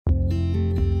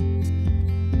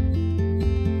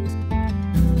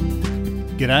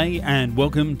G'day and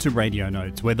welcome to Radio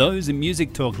Notes, where those in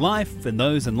music talk life and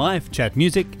those in life chat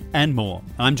music and more.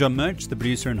 I'm John Murch, the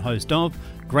producer and host of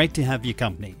Great to Have Your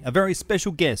Company, a very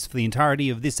special guest for the entirety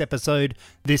of this episode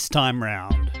this time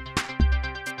round.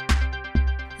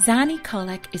 Xani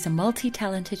is a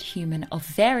multi-talented human of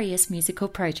various musical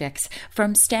projects,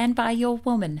 from Stand By Your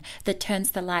Woman that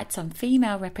turns the lights on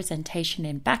female representation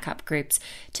in backup groups,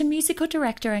 to musical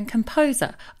director and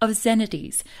composer of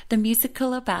Xanides, the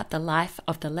musical about the life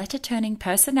of the letter-turning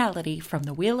personality from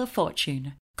the Wheel of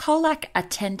Fortune. Kolak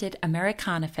attended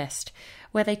Americana Fest,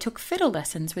 where they took fiddle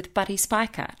lessons with Buddy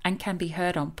Spiker and can be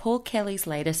heard on Paul Kelly's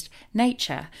latest,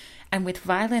 Nature, and with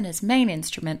violin as main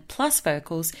instrument plus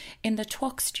vocals in the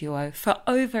Twox duo for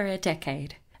over a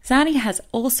decade. Xani has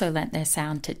also lent their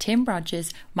sound to Tim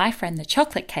Rogers, My Friend the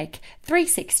Chocolate Cake,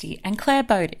 360 and Claire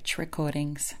Bowditch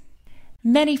recordings.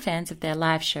 Many fans of their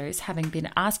live shows having been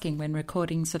asking when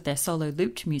recordings of their solo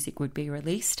looped music would be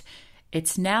released,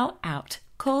 it's now out,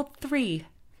 called 3.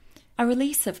 A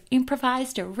release of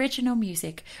improvised original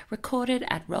music recorded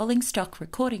at Rolling Stock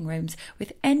recording rooms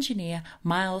with engineer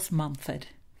Miles Mumford.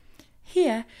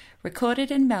 Here, recorded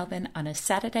in Melbourne on a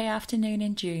Saturday afternoon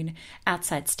in June,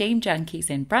 outside Steam Junkies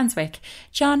in Brunswick,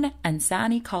 John and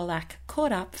Xani Kolak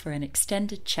caught up for an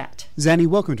extended chat. Xani,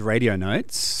 welcome to Radio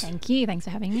Notes. Thank you, thanks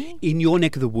for having me. In your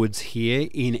neck of the woods here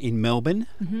in Melbourne,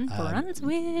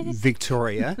 Brunswick,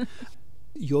 Victoria,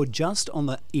 you're just on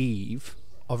the eve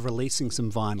of releasing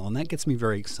some vinyl, and that gets me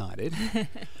very excited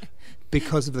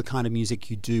because of the kind of music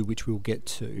you do, which we'll get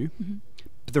to. Mm-hmm.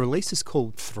 But the release is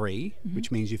called 3,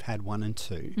 which means you've had 1 and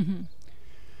 2. Mm-hmm.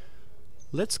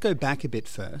 Let's go back a bit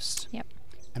first. Yep.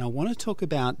 And I want to talk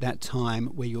about that time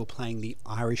where you were playing the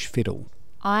Irish fiddle.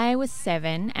 I was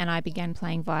 7 and I began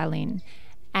playing violin.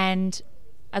 And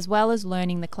as well as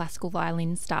learning the classical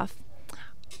violin stuff,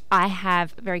 I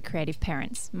have very creative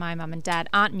parents. My mum and dad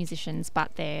aren't musicians,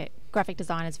 but they're graphic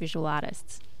designers, visual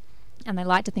artists. And they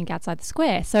like to think outside the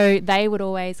square. So they would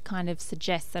always kind of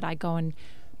suggest that I go and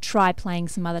try playing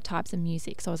some other types of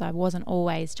music. So as I wasn't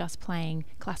always just playing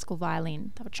classical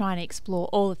violin, they were trying to explore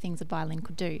all the things a violin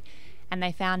could do. And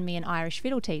they found me an Irish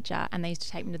fiddle teacher, and they used to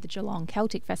take me to the Geelong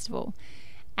Celtic Festival.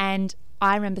 And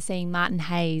I remember seeing Martin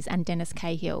Hayes and Dennis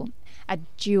Cahill, a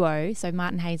duo. So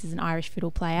Martin Hayes is an Irish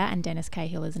fiddle player and Dennis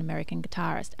Cahill is an American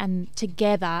guitarist. And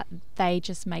together they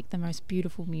just make the most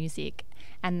beautiful music.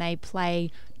 And they play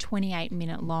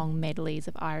 28-minute long medleys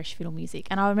of Irish fiddle music.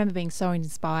 And I remember being so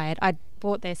inspired. I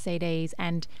bought their CDs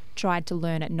and tried to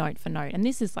learn it note for note. And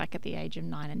this is like at the age of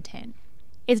 9 and 10.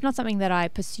 It's not something that I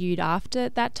pursued after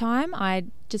that time. I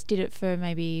just did it for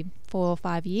maybe 4 or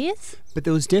 5 years. But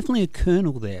there was definitely a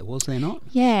kernel there, was there not?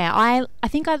 Yeah, I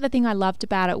think the thing I loved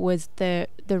about it was the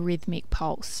rhythmic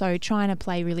pulse. So trying to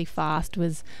play really fast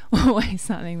was always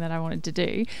something that I wanted to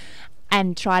do,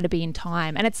 and try to be in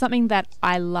time. And it's something that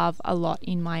I love a lot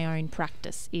in my own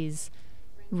practice is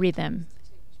rhythm,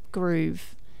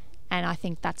 groove, and I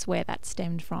think that's where that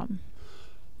stemmed from.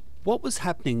 What was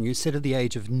happening? You said at the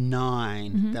age of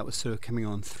 9 that was sort of coming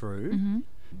on through. Mm-hmm.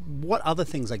 What other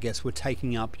things, I guess, were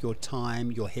taking up your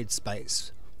time, your headspace?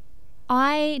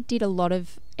 I did a lot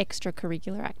of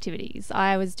extracurricular activities.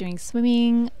 I was doing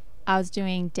swimming, I was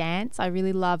doing dance. I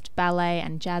really loved ballet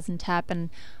and jazz and tap,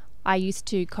 and I used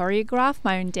to choreograph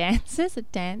my own dances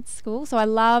at dance school. So I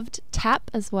loved tap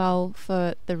as well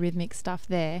for the rhythmic stuff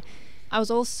there. I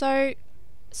was also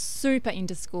super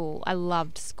into school. I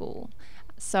loved school.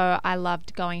 So I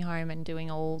loved going home and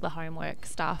doing all the homework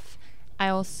stuff. I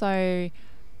also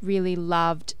really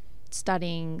loved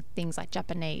studying things like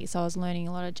Japanese. So I was learning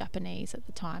a lot of Japanese at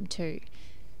the time too.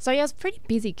 So yeah, I was a pretty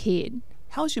busy kid.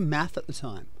 How was your math at the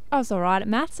time? I was all right at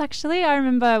maths, actually. I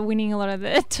remember winning a lot of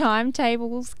the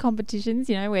timetables competitions,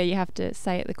 where you have to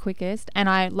say it the quickest. And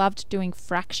I loved doing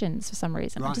fractions for some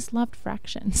reason. Right. I just loved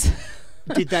fractions.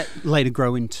 Did that later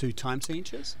grow into time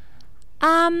signatures?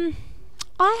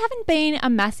 I haven't been a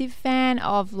massive fan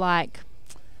of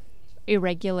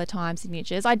irregular time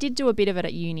signatures. I did do a bit of it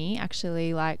at uni, actually.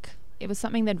 It was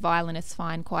something that violinists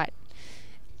find quite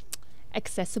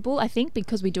accessible, I think,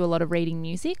 because we do a lot of reading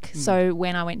music. So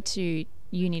when I went to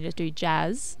uni to do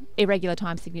jazz, irregular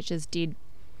time signatures did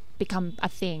become a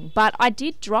thing. But I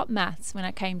did drop maths when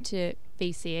it came to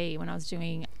VCE when I was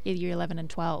doing year 11 and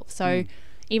 12. So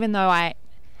even though I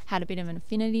had a bit of an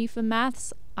affinity for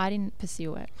maths, I didn't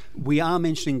pursue it. We are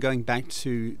mentioning going back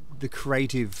to the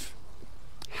creative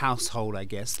household, I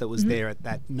guess, that was there at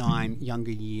that 9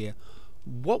 younger year.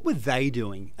 What were they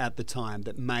doing at the time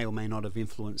that may or may not have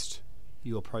influenced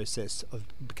your process of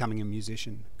becoming a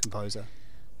musician, composer?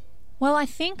 Well, I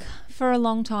think for a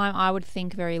long time I would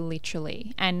think very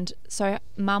literally. And so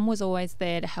Mum was always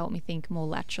there to help me think more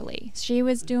laterally. She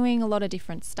was doing a lot of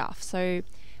different stuff. So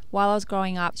while I was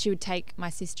growing up, she would take my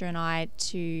sister and I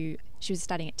to... She was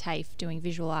studying at TAFE doing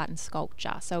visual art and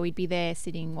sculpture. So we'd be there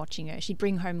sitting watching her. She'd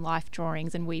bring home life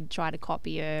drawings and we'd try to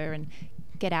copy her and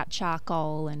get out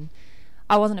charcoal. And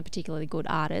I wasn't a particularly good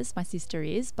artist. My sister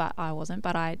is, but I wasn't.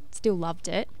 But I still loved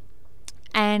it.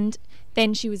 And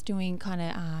then she was doing kind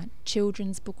of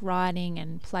children's book writing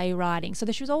and playwriting. So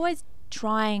she was always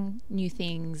trying new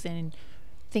things and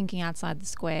thinking outside the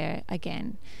square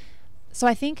again. So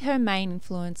I think her main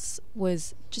influence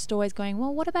was just always going,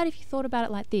 well, what about if you thought about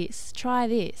it like this? Try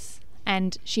this.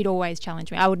 And she'd always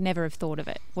challenge me. I would never have thought of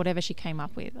it. Whatever she came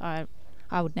up with, I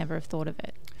would never have thought of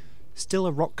it. Still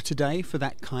a rock today for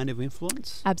that kind of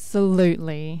influence?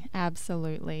 Absolutely.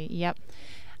 Absolutely. Yep.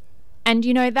 And,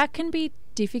 you know, that can be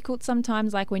difficult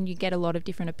sometimes, like when you get a lot of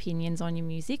different opinions on your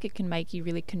music, it can make you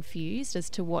really confused as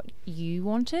to what you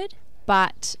wanted.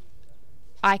 But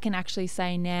I can actually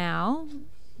say now,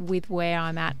 with where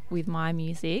I'm at with my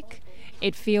music,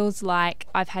 it feels like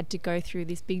I've had to go through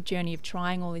this big journey of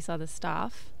trying all this other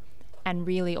stuff, and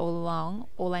really all along,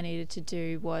 all I needed to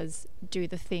do was do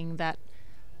the thing that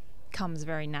comes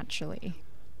very naturally.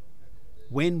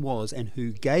 When was and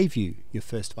who gave you your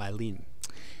first violin?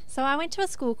 So I went to a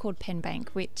school called Penbank,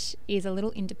 which is a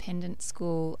little independent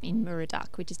school in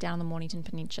Murray-Dark, which is down on the Mornington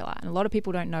Peninsula. And a lot of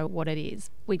people don't know what it is.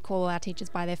 We'd call our teachers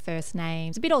by their first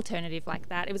names. A bit alternative like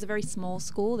that. It was a very small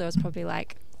school. There was probably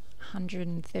like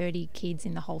 130 kids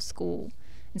in the whole school.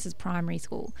 This is primary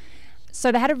school.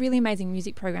 So they had a really amazing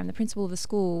music program. The principal of the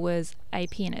school was a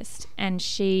pianist, and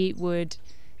she would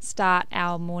start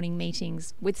our morning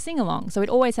meetings with sing-along. So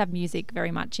we'd always have music very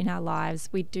much in our lives.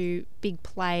 We'd do big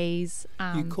plays.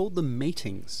 You called them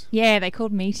meetings? Yeah, they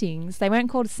called meetings. They weren't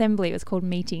called assembly, it was called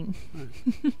meeting.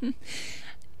 Oh.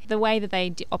 The way that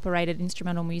they operated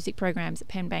instrumental music programs at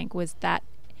Penbank was that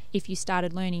if you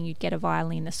started learning, you'd get a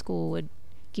violin. The school would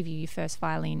give you your first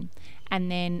violin. And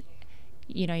then,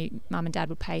 you know, Mum and Dad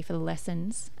would pay for the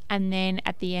lessons. And then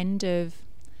at the end of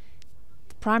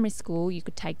the primary school, you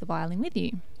could take the violin with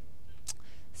you.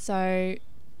 So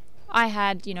I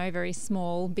had, you know, very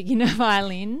small beginner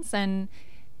violins, and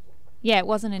yeah, it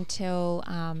wasn't until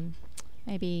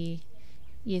maybe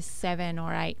year 7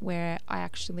 or 8 where I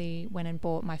actually went and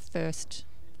bought my first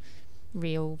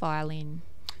real violin.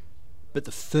 But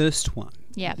the first one,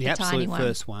 the absolute tiny one.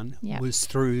 First one, yep. was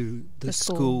through the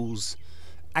school's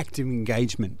active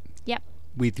engagement yep.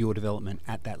 with your development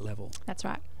at that level. That's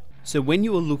right. So when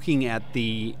you were looking at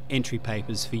the entry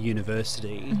papers for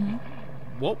university, mm-hmm.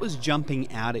 what was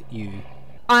jumping out at you?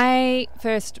 I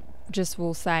first just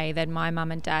will say that my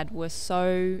mum and dad were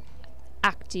so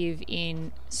active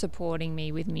in supporting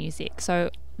me with music. So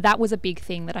that was a big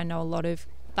thing that I know a lot of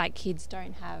kids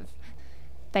don't have.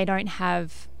 They don't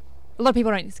have... A lot of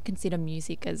people don't consider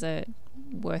music as a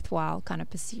worthwhile kind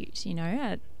of pursuit, you know,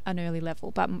 at an early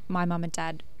level. But my mum and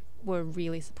dad were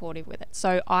really supportive with it.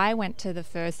 So I went to the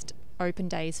first open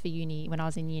days for uni when I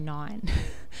was in year 9.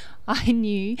 I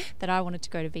knew that I wanted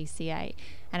to go to VCA.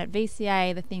 And at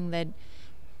VCA, the thing that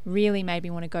really made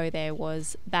me want to go there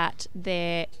was that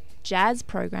their jazz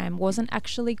program wasn't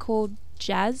actually called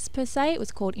jazz per se, it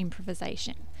was called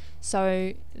improvisation.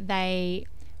 So they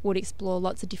would explore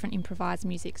lots of different improvised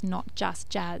musics, not just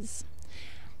jazz.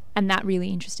 And that really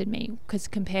interested me, because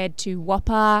compared to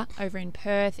Whopper over in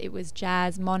Perth, it was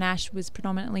jazz. Monash was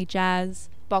predominantly jazz.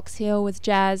 Box Hill was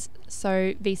jazz.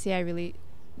 So VCA really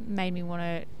made me want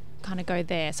to kind of go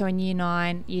there. So in year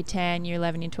 9, year 10, year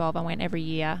 11, year 12, I went every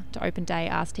year to open day,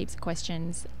 asked heaps of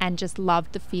questions, and just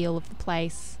loved the feel of the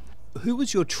place. Who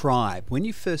was your tribe? When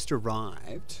you first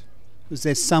arrived, was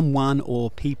there someone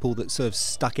or people that sort of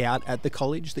stuck out at the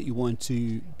college that you wanted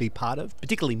to be part of?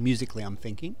 Particularly musically, I'm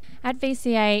thinking. At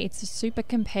VCA, it's super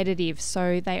competitive,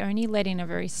 so they only let in a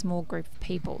very small group of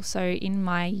people. So in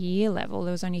my year level,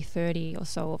 there was only 30 or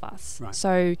so of us. Right.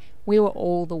 So we were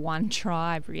all the one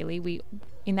tribe, really.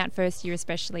 In that first year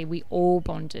especially, we all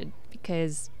bonded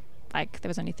because there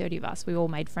was only 30 of us. We all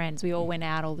made friends. We all went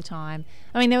out all the time.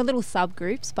 I mean, there were little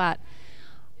subgroups, but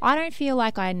I don't feel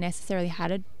like I necessarily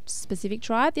had a specific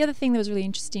tribe. The other thing that was really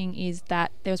interesting is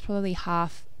that there was probably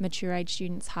half mature age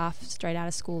students, half straight out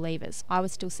of school leavers. I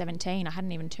was still 17. I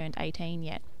hadn't even turned 18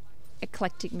 yet.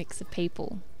 Eclectic mix of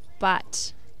people.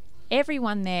 But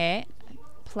everyone there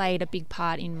played a big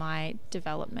part in my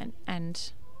development,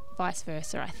 and vice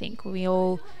versa, I think. We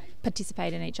all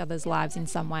participate in each other's lives in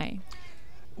some way.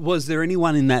 Was there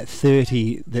anyone in that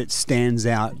 30 that stands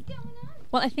out?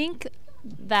 Well, I think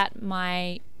that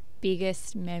my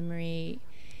biggest memory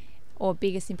or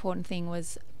biggest important thing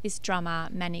was this drummer,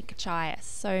 Manny Kachias.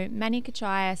 So Manny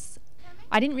Kachias,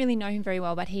 I didn't really know him very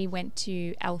well, but he went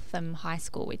to Eltham High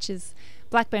School, which is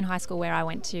Blackburn High School where I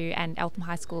went to, and Eltham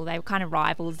High School. They were kind of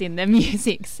rivals in the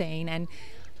music scene, and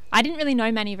I didn't really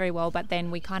know Manny very well, but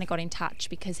then we kind of got in touch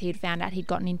because he had found out he'd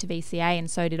gotten into VCA and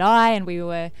so did I, and we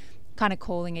were kind of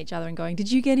calling each other and going,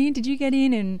 did you get in? Did you get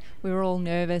in? And we were all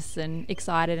nervous and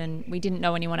excited, and we didn't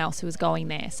know anyone else who was going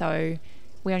there, so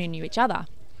we only knew each other.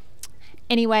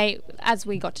 Anyway, as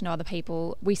we got to know other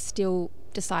people, we still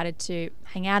decided to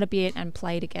hang out a bit and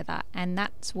play together, and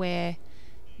that's where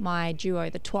my duo,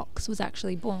 the Twox, was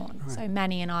actually born. Right. So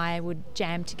Manny and I would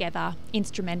jam together,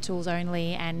 instrumentals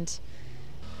only, and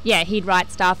yeah, he'd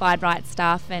write stuff, I'd write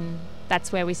stuff, and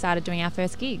that's where we started doing our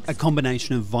first gigs. A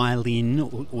combination of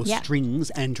violin or strings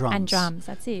and drums. And drums,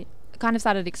 that's it. I kind of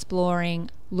started exploring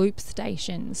loop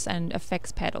stations and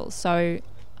effects pedals. So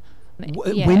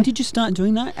when did you start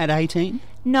doing that? At 18?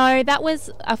 No, that was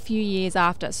a few years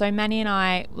after. So Manny and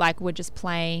I were just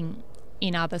playing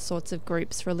in other sorts of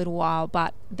groups for a little while,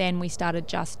 but then we started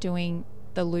just doing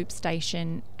the loop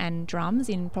station and drums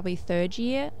in probably third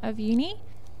year of uni.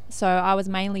 So I was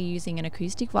mainly using an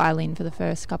acoustic violin for the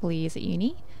first couple of years at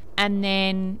uni. And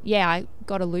then, I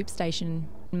got a loop station.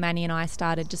 Manny and I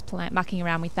started just mucking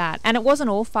around with that. And it wasn't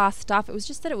all fast stuff. It was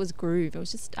just that it was groove. It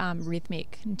was just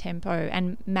rhythmic and tempo.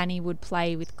 And Manny would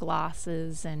play with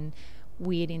glasses and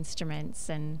weird instruments.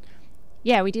 And,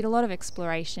 we did a lot of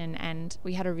exploration, and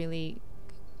we had a really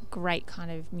great kind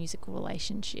of musical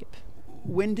relationship.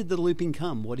 When did the looping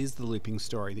come? What is the looping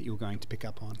story that you're going to pick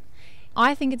up on?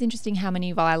 I think it's interesting how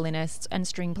many violinists and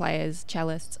string players,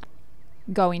 cellists,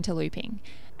 go into looping.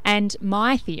 And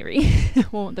my theory,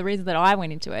 or the reason that I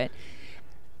went into it,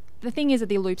 the thing is that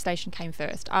the loop station came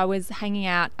first. I was hanging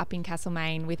out up in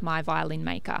Castlemaine with my violin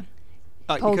maker.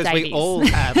 Paul because Davies. We all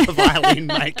have a violin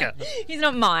maker. He's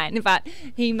not mine, but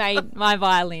he made my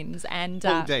violins. And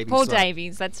Paul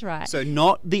Davies, that's right. So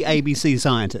not the ABC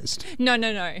scientist. No.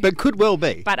 But could well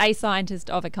be. But a scientist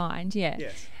of a kind, yeah.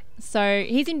 Yes. So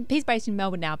he's based in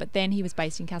Melbourne now, but then he was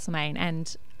based in Castlemaine,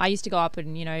 and I used to go up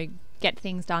and get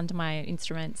things done to my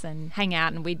instruments and hang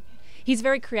out, and he's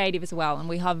very creative as well, and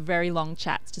we have very long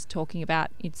chats just talking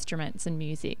about instruments and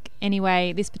music.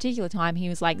 Anyway, this particular time he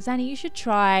was like, Xani, you should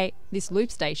try this loop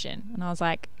station. And I was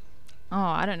like, oh,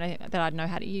 I don't know that I'd know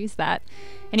how to use that.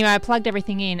 Anyway, I plugged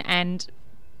everything in, and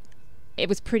it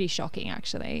was pretty shocking,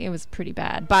 actually. It was pretty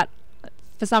bad, but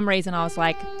for some reason I was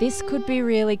like, this could be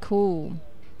really cool.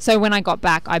 So when I got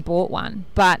back, I bought one.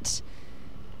 But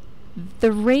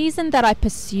the reason that I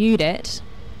pursued it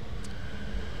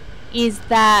is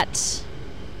that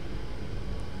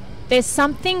there's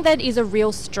something that is a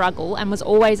real struggle and was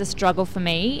always a struggle for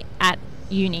me at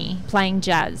uni playing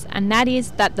jazz, and that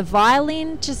is that the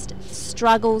violin just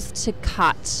struggles to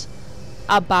cut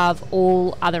above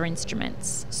all other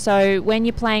instruments. So when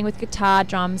you're playing with guitar,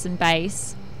 drums and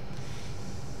bass,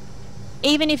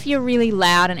 even if you're really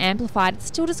loud and amplified, it's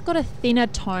still just got a thinner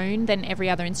tone than every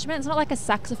other instrument. It's not like a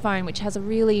saxophone, which has a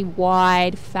really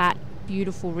wide, fat,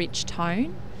 beautiful, rich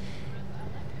tone.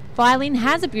 Violin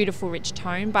has a beautiful, rich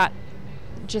tone, but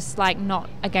just not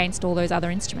against all those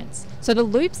other instruments. So the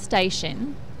loop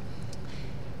station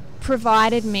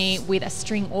provided me with a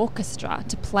string orchestra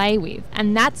to play with,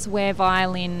 and that's where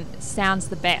violin sounds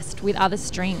the best, with other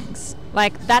strings.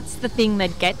 That's the thing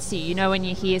that gets you, when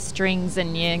you hear strings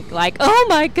and you're like, oh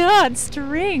my god,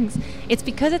 strings. It's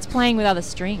because it's playing with other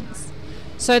strings.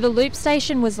 So the loop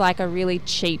station was like a really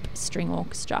cheap string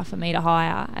orchestra for me to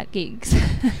hire at gigs.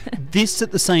 This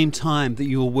at the same time that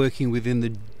you were working within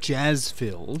the jazz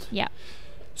field. Yeah.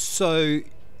 So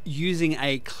using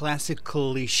a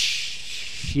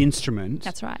classical-ish instrument.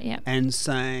 That's right, yeah. And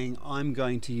saying, I'm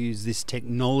going to use this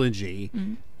technology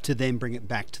to then bring it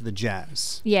back to the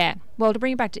jazz. Yeah, well, to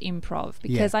bring it back to improv,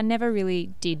 because I never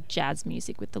really did jazz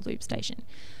music with the loop station.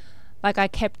 I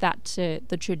kept that to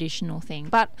the traditional thing.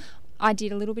 But I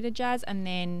did a little bit of jazz, and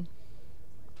then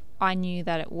I knew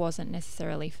that it wasn't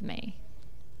necessarily for me.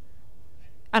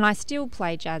 And I still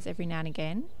play jazz every now and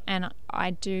again, and I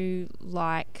do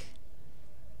like,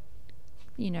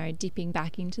 dipping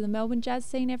back into the Melbourne jazz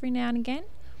scene every now and again.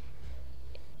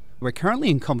 We're currently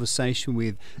in conversation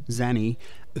with Xani,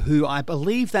 who I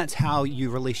believe that's how you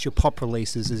release your pop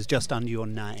releases, is just under your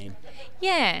name.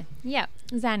 Yeah,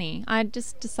 Xani. I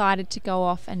just decided to go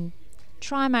off and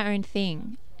try my own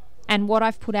thing. And what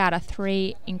I've put out are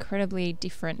 3 incredibly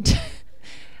different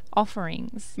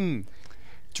offerings.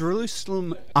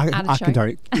 Jerusalem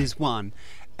Architect is one.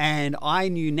 And I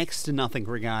knew next to nothing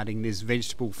regarding this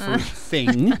vegetable fruit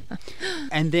thing.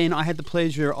 And then I had the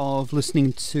pleasure of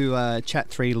listening to Chat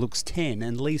 3 Looks 10,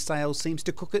 and Lee Sales seems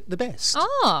to cook it the best.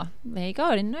 Oh, there you go.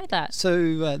 I didn't know that.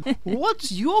 So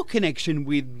what's your connection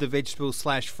with the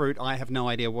vegetable/fruit? I have no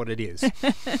idea what it is.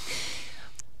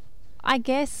 I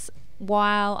guess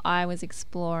while I was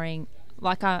exploring,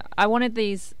 like I wanted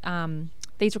these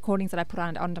recordings that I put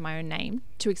on under my own name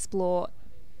to explore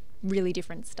really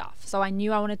different stuff. So I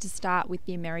knew I wanted to start with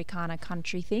the Americana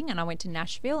country thing, and I went to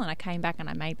Nashville and I came back and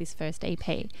I made this first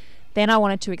EP. Then I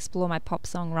wanted to explore my pop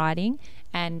songwriting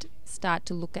and start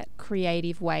to look at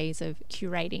creative ways of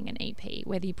curating an EP,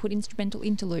 whether you put instrumental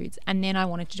interludes, and then I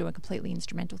wanted to do a completely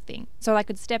instrumental thing. So I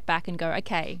could step back and go,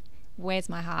 okay, where's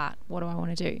my heart? What do I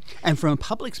want to do? And from a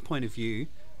public's point of view,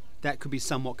 that could be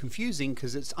somewhat confusing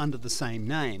because it's under the same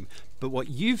name. But what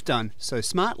you've done so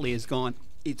smartly is gone,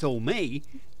 it's all me.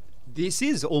 This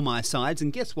is all my sides,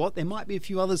 and guess what? There might be a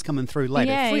few others coming through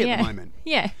later, free at the moment.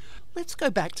 Yeah. Let's go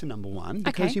back to number one,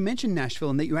 because you mentioned Nashville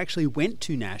and that you actually went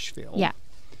to Nashville. Yeah.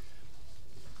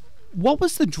 What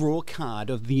was the draw card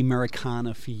of the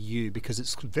Americana for you? Because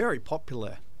it's very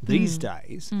popular these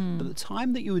days, but at the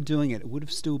time that you were doing it, it would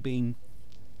have still been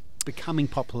becoming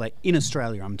popular in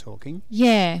Australia, I'm talking.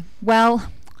 Yeah. Well,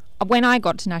 when I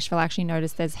got to Nashville, I actually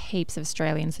noticed there's heaps of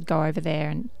Australians that go over there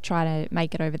and try to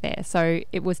make it over there. So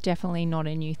it was definitely not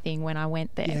a new thing when I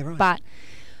went there. Yeah, right. But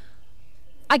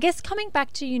I guess coming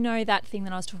back to, that thing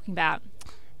that I was talking about,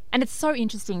 and it's so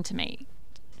interesting to me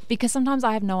because sometimes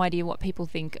I have no idea what people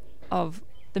think of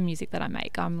the music that I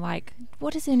make. I'm like,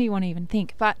 what does anyone even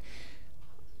think? But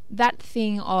that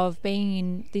thing of being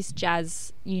in this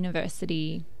jazz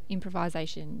university,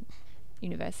 improvisation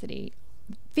university,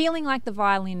 feeling like the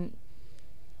violin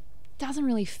doesn't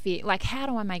really fit. Like, how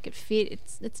do I make it fit?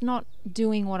 It's not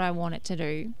doing what I want it to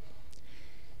do.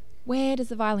 Where does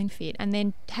the violin fit? And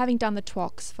then having done the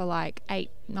TWOCs for like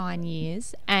 8-9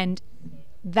 years, and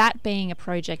that being a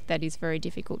project that is very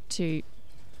difficult to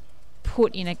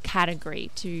put in a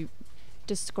category, to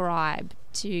describe,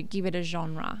 to give it a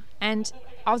genre. And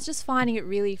I was just finding it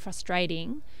really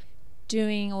frustrating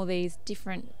doing all these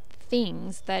different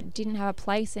things that didn't have a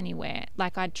place anywhere.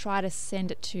 Like, I'd try to send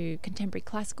it to contemporary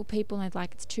classical people and they're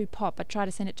like, it's too pop. I'd try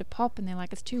to send it to pop and they're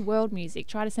like, it's too world music.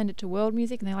 Try to send it to world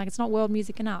music and they're like, it's not world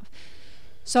music enough.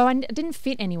 So it didn't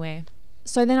fit anywhere.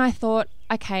 So then I thought,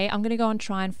 okay, I'm going to go and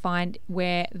try and find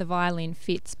where the violin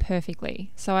fits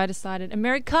perfectly. So I decided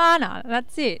Americana,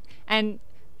 that's it. And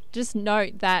just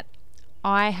note that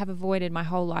I have avoided my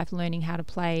whole life learning how to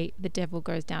play The Devil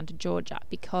Goes Down to Georgia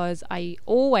because I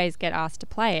always get asked to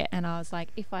play it, and I was like,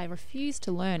 if I refuse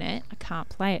to learn it, I can't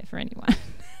play it for anyone.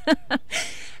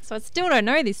 So I still don't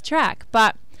know this track,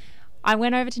 but I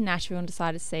went over to Nashville and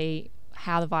decided to see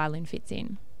how the violin fits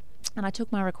in. And I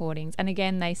took my recordings, and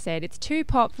again they said, it's too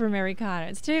pop for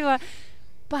Americana, it's too...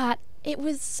 But it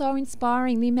was so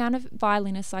inspiring. The amount of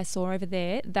violinists I saw over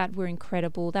there that were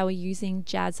incredible. They were using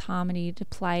jazz harmony to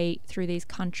play through these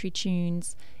country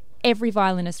tunes. Every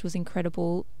violinist was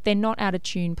incredible. They're not out of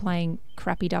tune playing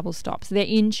crappy double stops. They're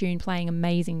in tune playing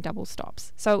amazing double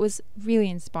stops. So it was really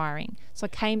inspiring. So I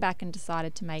came back and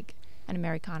decided to make an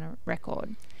Americana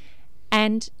record.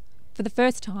 And for the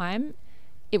first time,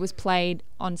 it was played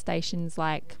on stations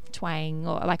like Twang,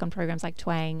 or like on programs like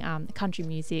Twang, the country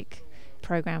music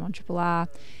program on Triple R,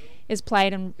 is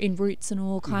played in Roots and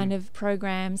all kind of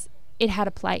programs. It had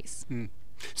a place.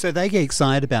 So they get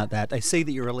excited about that. They see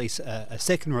that you release a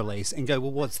second release and go, well,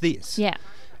 what's this? Yeah.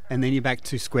 And then you're back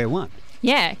to square one.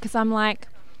 Yeah, because I'm like,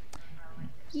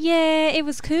 yeah, it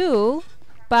was cool,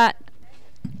 but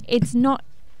it's not...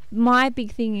 My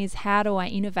big thing is, how do I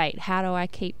innovate? How do I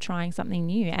keep trying something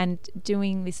new? And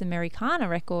doing this Americana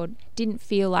record didn't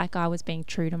feel like I was being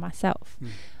true to myself.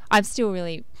 I'm still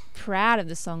really proud of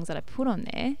the songs that I put on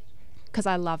there because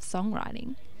I love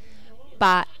songwriting.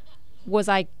 But was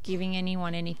I giving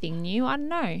anyone anything new? I don't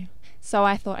know. So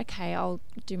I thought, okay, I'll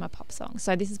do my pop song.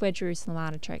 So this is where Jerusalem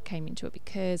Artichoke came into it,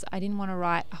 because I didn't want to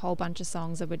write a whole bunch of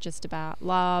songs that were just about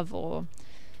love or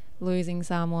losing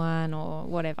someone or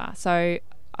whatever. So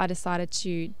I decided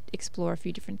to explore a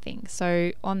few different things.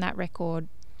 So on that record,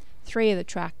 3 of the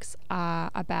tracks are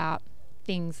about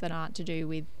things that aren't to do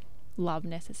with love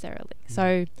necessarily.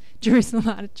 So Jerusalem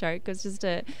Artichoke was just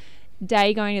a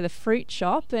day going to the fruit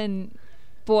shop and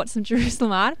bought some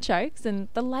Jerusalem artichokes, and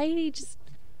the lady just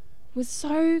was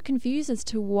so confused as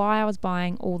to why I was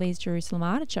buying all these Jerusalem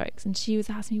artichokes, and she was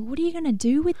asking me, what are you going to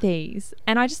do with these?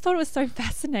 And I just thought it was so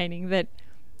fascinating that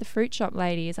the fruit shop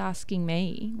lady is asking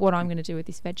me what I'm going to do with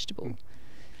this vegetable.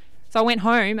 So I went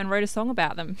home and wrote a song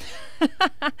about them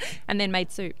and then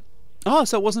made soup. Oh,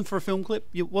 so it wasn't for a film clip?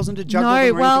 It wasn't a juggle No, or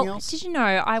anything well, else? did you know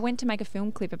I went to make a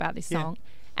film clip about this Yeah. song,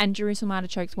 and Jerusalem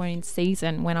Artichokes weren't in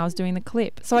season when I was doing the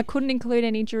clip, so I couldn't include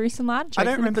any Jerusalem Artichokes. I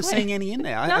don't in the remember clip. seeing any in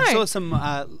there. No. I saw some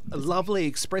lovely,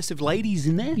 expressive ladies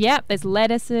in there. Yep, there's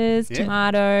lettuces, Yeah.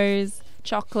 tomatoes,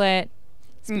 chocolate,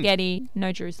 spaghetti,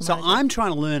 no Jerusalem So Artichokes. I'm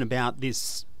trying to learn about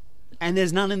this, and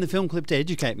there's none in the film clip to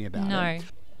educate me about No. it.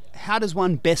 How does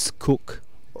one best cook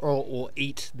or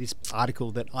eat this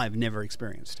article that I've never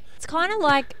experienced? It's kind of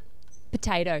like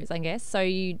potatoes, I guess. So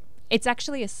it's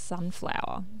actually a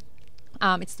sunflower.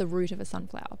 It's the root of a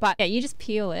sunflower. But yeah, you just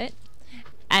peel it,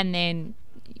 and then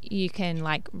you can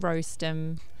like roast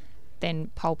them,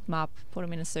 then pulp them up, put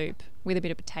them in a soup with a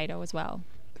bit of potato as well.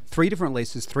 3 different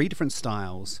releases, 3 different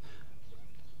styles,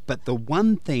 but the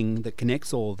one thing that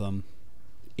connects all of them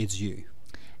is you.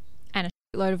 And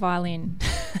a load of violin.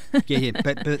 Yeah,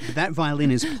 but that violin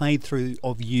is played through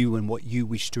of you and what you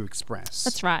wish to express.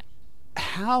 That's right.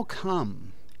 How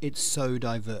come it's so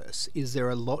diverse? Is there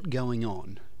a lot going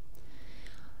on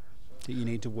that you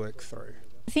need to work through?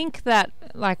 I think that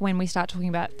like when we start talking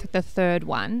about the third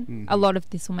one, a lot of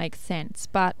this will make sense.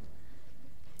 But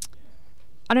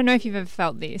I don't know if you've ever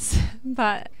felt this,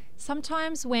 but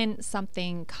sometimes when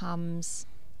something comes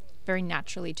very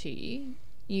naturally to you,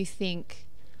 you think,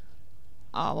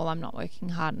 oh, well, I'm not working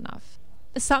hard enough.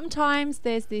 Sometimes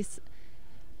there's this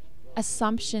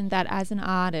assumption that as an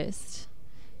artist,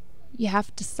 you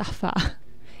have to suffer.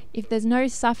 If there's no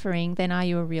suffering, then are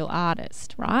you a real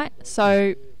artist, right?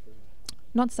 So,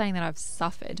 not saying that I've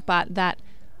suffered, but that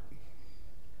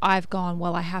I've gone,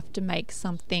 well, I have to make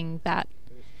something that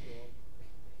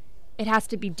it has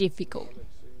to be difficult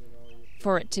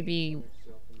for it to be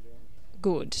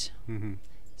good. Mm-hmm.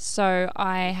 So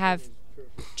I have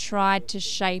tried to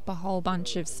shape a whole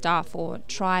bunch of stuff or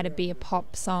try to be a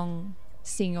pop song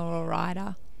singer or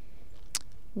writer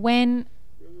when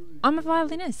I'm a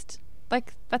violinist.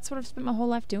 Like, that's what I've spent my whole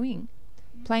life doing,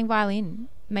 playing violin,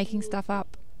 making stuff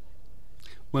up.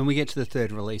 When we get to the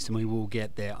third release, and we will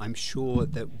get there, I'm sure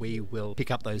that we will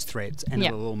pick up those threads and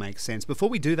Yep. it'll all make sense. Before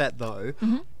we do that, though,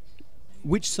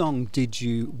 which song did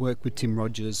you work with Tim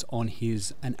Rogers on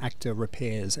his An Actor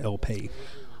Repairs LP?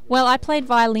 Well, I played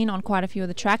violin on quite a few of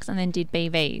the tracks and then did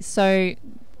BVs. So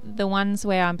the ones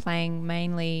where I'm playing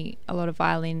mainly a lot of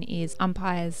violin is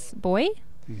Umpire's Boy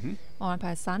or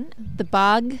Umpire's Son, The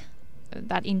Bug,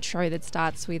 that intro that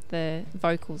starts with the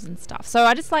vocals and stuff. So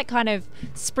I just like kind of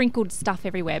sprinkled stuff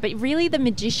everywhere. But really the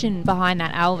magician behind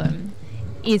that album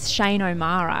is Shane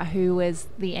O'Mara, who was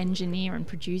the engineer and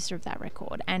producer of that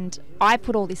record. And I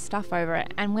put all this stuff over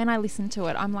it. And when I listen to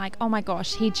it, I'm like, oh my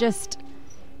gosh, he just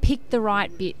picked the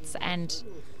right bits and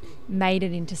made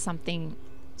it into something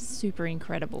super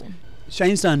incredible.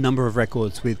 Shane's done a number of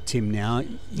records with Tim now.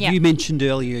 Yeah. You mentioned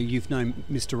earlier you've known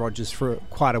Mr. Rogers for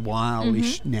quite a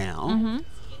while-ish now.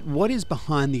 What is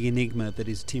behind the enigma that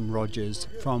is Tim Rogers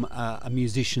from a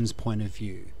musician's point of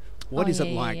view? What is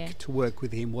it like to work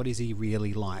with him? What is he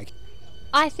really like?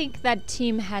 I think that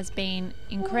Tim has been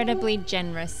incredibly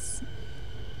generous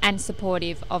and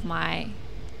supportive of my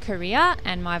career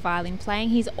and my violin playing.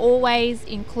 He's always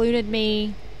included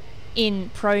me in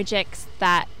projects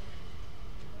that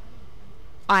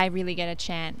I really get a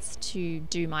chance to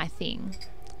do my thing.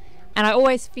 And I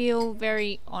always feel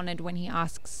very honoured when he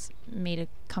asks me to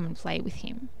come and play with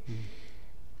him.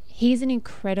 He's an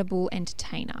incredible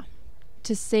entertainer.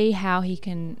 To see how he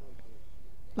can,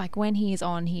 like, when he is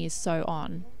on, he is so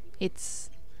on. It's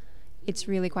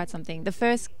really quite something. The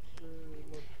first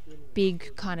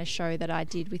big kind of show that I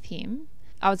did with him,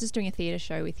 I was just doing a theatre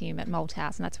show with him at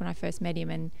Malthouse, and that's when I first met him.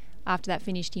 And after that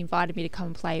finished, he invited me to come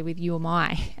and play with You Or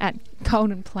My at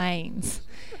Golden Plains.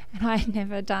 And I had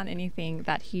never done anything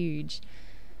that huge.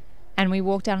 And we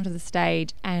walked down onto the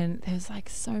stage, and there was like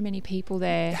so many people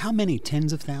there. How many?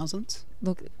 Tens of thousands?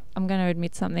 Look, I'm going to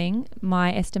admit something.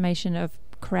 My estimation of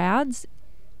crowds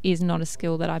is not a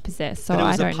skill that I possess, so But it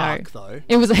was I don't a park, know. though.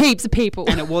 It was heaps of people.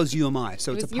 And it was UMI.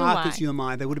 So it's was a park UMI. as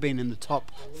UMI. They would have been in the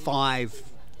top 5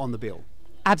 on the bill.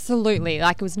 Absolutely.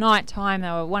 Like, it was night time.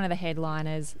 They were one of the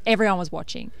headliners. Everyone was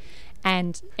watching.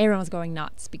 And everyone was going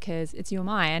nuts because it's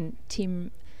UMI. And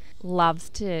Tim loves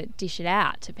to dish it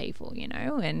out to people, you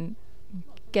know, and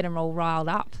get them all riled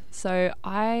up. So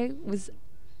I was...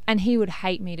 And he would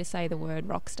hate me to say the word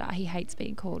rock star. He hates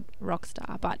being called rock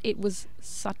star. But it was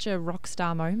such a rock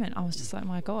star moment. I was just like,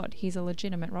 my God, he's a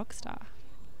legitimate rock star.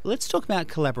 Let's talk about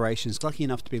collaborations. Lucky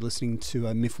enough to be listening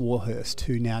to Miff Warhurst,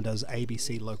 who now does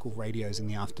ABC local radios in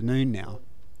the afternoon now.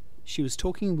 She was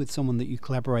talking with someone that you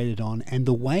collaborated on, and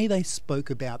the way they spoke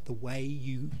about the way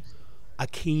you are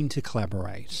keen to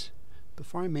collaborate,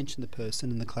 before I mention the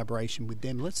person and the collaboration with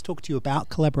them, let's talk to you about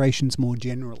collaborations more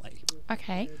generally.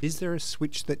 Okay. Is there a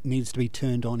switch that needs to be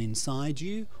turned on inside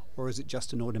you, or is it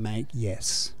just an automatic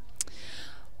yes?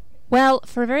 Well,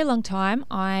 for a very long time,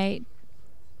 I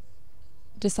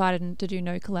decided to do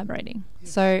no collaborating.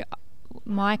 So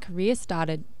my career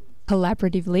started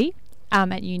collaboratively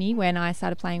at uni when I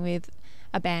started playing with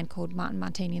a band called Martin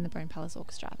Martini and the Bone Palace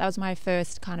Orchestra. That was my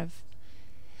first kind of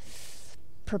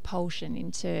propulsion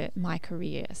into my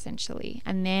career, essentially.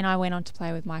 And then I went on to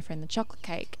play with My Friend the Chocolate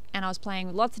Cake, and I was playing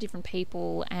with lots of different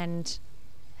people and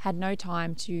had no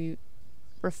time to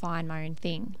refine my own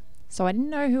thing. So I didn't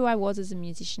know who I was as a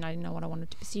musician. I didn't know what I wanted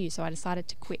to pursue. So I decided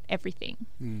to quit everything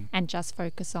and just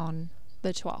focus on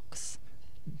the TWOCs.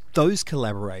 Those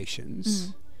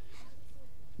collaborations,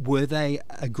 were they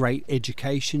a great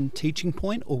education teaching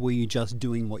point, or were you just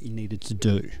doing what you needed to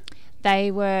do?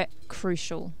 They were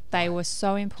crucial. They were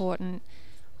so important.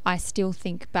 I still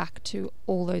think back to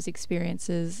all those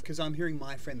experiences. Because I'm hearing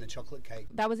My Friend the Chocolate Cake.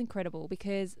 That was incredible,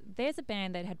 because there's a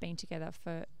band that had been together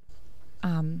for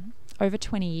over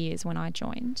 20 years when I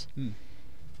joined.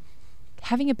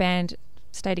 Having a band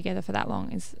stay together for that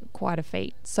long is quite a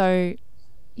feat. So,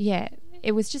 yeah,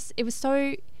 it was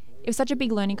such a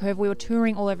big learning curve. We were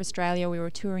touring all over Australia. We were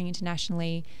touring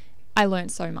internationally. I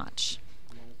learned so much.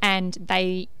 And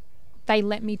they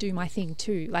let me do my thing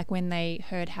too. Like when they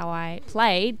heard how I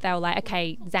played, they were like,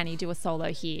 okay, Xani, do a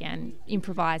solo here and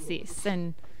improvise this.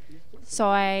 And so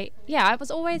I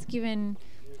was always given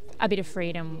a bit of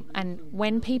freedom. And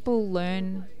when people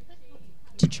learn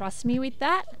to trust me with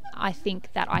that, I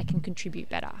think that I can contribute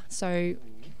better. So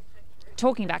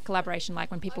talking about collaboration, like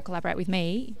when people collaborate with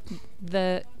me,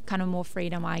 the kind of more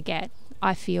freedom I get,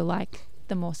 I feel like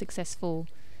the more successful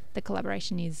the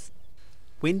collaboration is.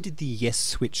 When did the yes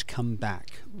switch come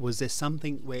back? Was there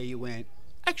something where you went,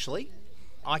 actually,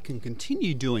 I can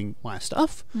continue doing my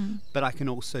stuff, but I can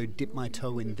also dip my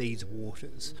toe in these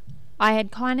waters? I had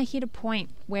kind of hit a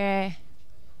point where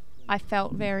I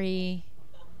felt it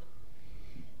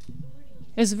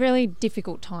was a really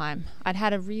difficult time. I'd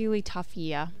had a really tough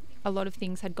year. A lot of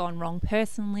things had gone wrong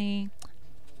personally.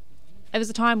 It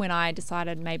was a time when I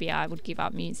decided maybe I would give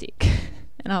up music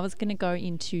and I was going to go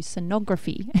into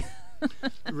sonography.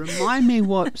 Remind me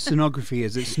what sonography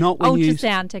is. It's not when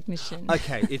ultrasound technician.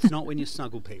 Okay, it's not when you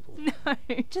snuggle people. No,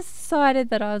 just decided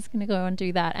that I was going to go and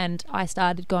do that, and I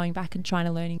started going back and trying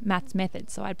to learn maths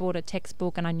methods. So I bought a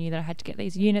textbook and I knew that I had to get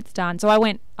these units done. So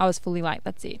I was fully like,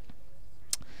 that's it.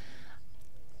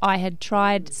 I had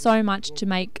tried so much to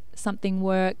make something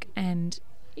work and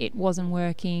it wasn't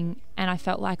working, and I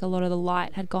felt like a lot of the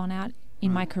light had gone out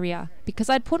in my career because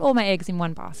I'd put all my eggs in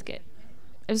one basket.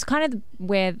 It was kind of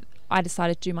where I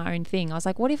decided to do my own thing. I was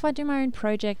like, what if I do my own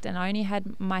project and I only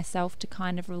had myself to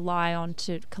kind of rely on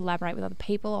to collaborate with other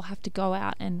people? I'll have to go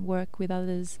out and work with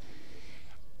others.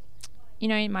 You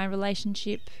know, my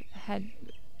relationship had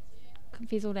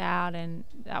fizzled out and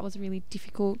that was really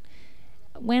difficult.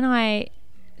 When I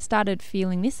started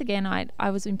feeling this again, I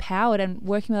was empowered, and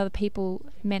working with other people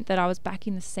meant that I was back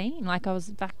in the scene. Like I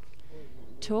was back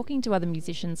talking to other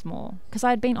musicians more, because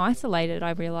I'd been isolated,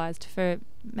 I realised, for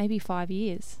maybe 5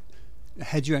 years.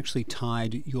 Had you actually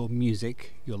tied your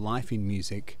music, your life in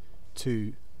music,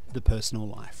 to the personal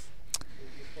life?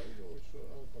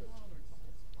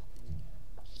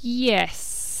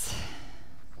 Yes.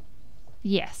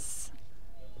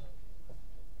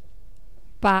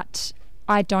 But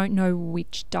I don't know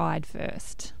which died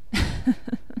first.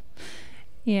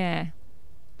 Yeah.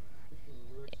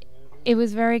 It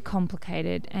was very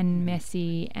complicated and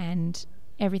messy, and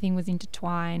everything was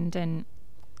intertwined, and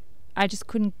I just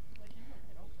couldn't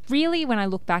really, when I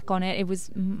look back on it, it was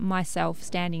myself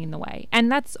standing in the way.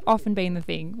 And that's often been the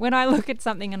thing. When I look at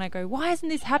something and I go, why isn't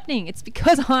this happening? It's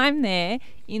because I'm there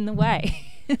in the way.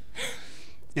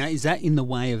 Now, is that in the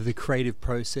way of the creative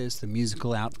process, the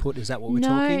musical output? Is that what we're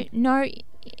talking? No,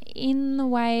 in the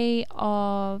way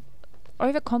of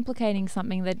overcomplicating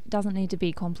something that doesn't need to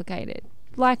be complicated.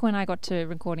 Like when I got to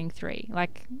recording 3,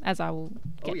 like as I will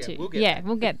get to.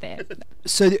 We'll get there.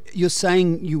 So you're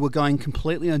saying you were going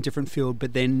completely on a different field,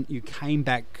 but then you came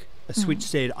back, a switch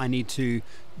said, I need to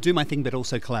do my thing but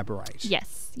also collaborate.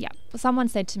 Yes, yeah. Someone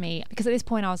said to me, because at this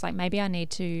point I was like, maybe I need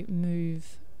to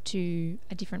move to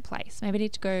a different place. Maybe I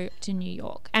need to go to New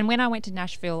York. And when I went to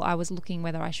Nashville, I was looking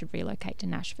whether I should relocate to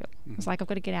Nashville. I was like, I've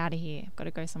got to get out of here. I've got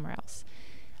to go somewhere else.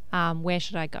 Where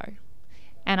should I go?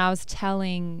 And I was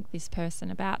telling this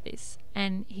person about this,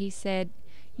 and he said,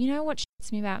 you know what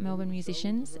shits me about Melbourne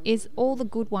musicians is all the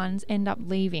good ones end up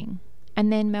leaving,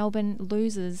 and then Melbourne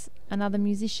loses another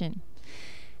musician.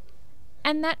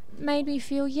 And that made me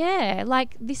feel, yeah,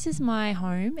 like this is my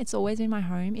home. It's always been my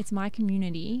home. It's my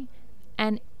community.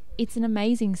 And it's an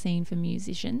amazing scene for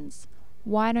musicians.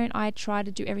 Why don't I try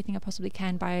to do everything I possibly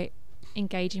can by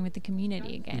engaging with the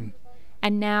community again?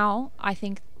 And now I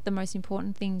think the most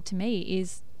important thing to me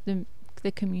is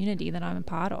the community that I'm a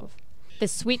part of. The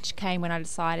switch came when I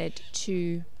decided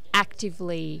to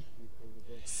actively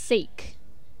seek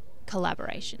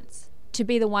collaborations, to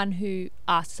be the one who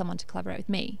asks someone to collaborate with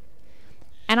me.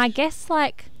 And I guess,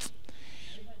 like,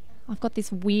 I've got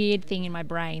this weird thing in my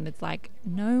brain that's like,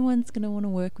 no one's going to want to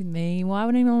work with me. Why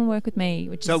would anyone want to work with me?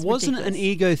 So it wasn't an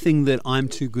ego thing that I'm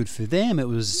too good for them. It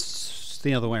was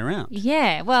the other way around.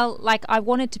 Yeah. Well, like, I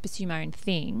wanted to pursue my own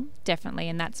thing, definitely.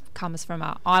 And that comes from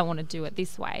I want to do it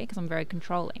this way because I'm very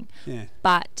controlling. Yeah.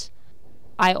 But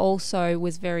I also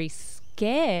was very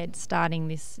scared starting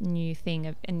this new thing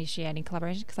of initiating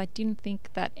collaboration because I didn't think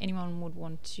that anyone would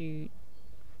want to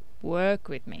work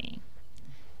with me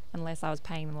unless I was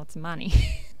paying them lots of money.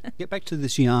 Get back to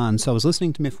this yarn. So I was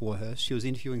listening to Miff Warhurst. She was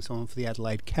interviewing someone for the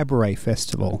Adelaide Cabaret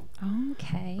Festival.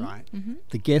 Okay. Right.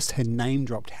 The guest had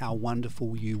name-dropped how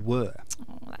wonderful you were.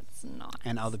 Oh, that's nice.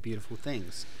 And other beautiful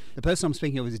things. The person I'm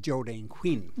speaking of is Geraldine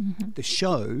Quinn. The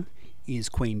show is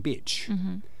Queen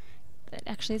Bitch.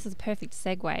 Actually, this is a perfect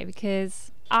segue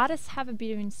because artists have a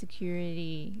bit of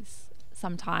insecurities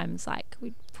sometimes. Like,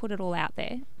 we put it all out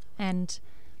there. And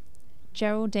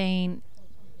Geraldine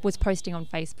was posting on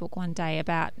Facebook one day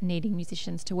about needing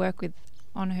musicians to work with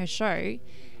on her show,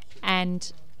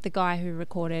 and the guy who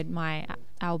recorded my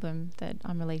album that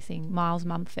I'm releasing, Miles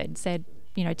Mumford, said,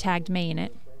 tagged me in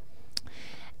it.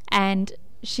 And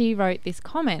she wrote this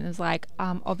comment. It was like,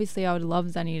 obviously I would love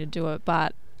Xani to do it,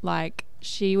 but like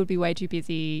she would be way too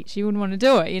busy. She wouldn't want to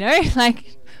do it,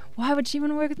 like why would she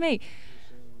want to work with me?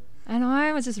 And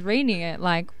I was just reading it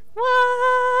like,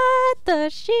 what the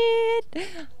shit?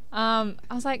 I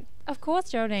was like, of course,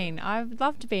 Geraldine, I'd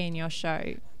love to be in your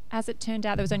show. As it turned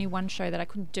out, there was only one show that I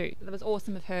couldn't do. It was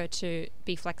awesome of her to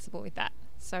be flexible with that.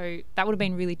 So that would have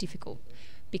been really difficult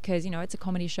because, it's a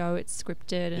comedy show, it's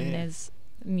scripted and there's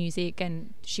music,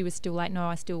 and she was still like, no,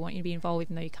 I still want you to be involved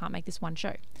even though you can't make this one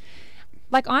show.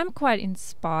 Like, I'm quite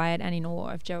inspired and in awe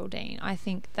of Geraldine. I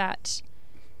think that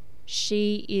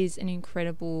she is an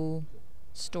incredible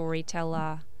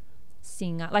storyteller,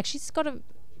 singer. Like, she's got a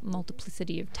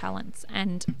multiplicity of talents,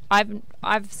 and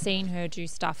I've seen her do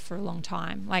stuff for a long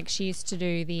time. Like, she used to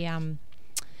do the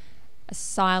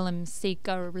asylum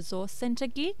seeker resource centre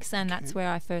gigs, and that's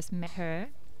where I first met her,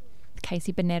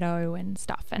 Casey Bonetto and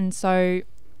stuff. And so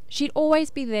she'd always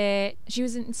be there. She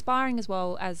was inspiring as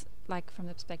well as, like, from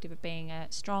the perspective of being a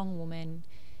strong woman.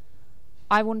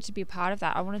 I wanted to be a part of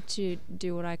that. I wanted to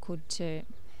do what I could to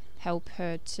help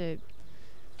her to,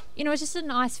 it's just a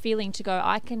nice feeling to go,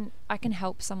 I can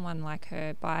help someone like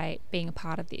her by being a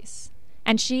part of this.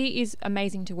 And she is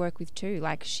amazing to work with too.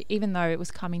 Like, even though it was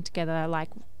coming together, like,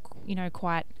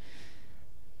 quite,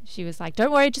 she was like,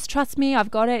 don't worry, just trust me,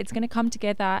 I've got it, it's going to come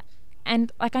together.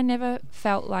 And like, I never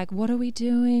felt like, what are we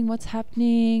doing? What's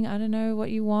happening? I don't know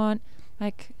what you want.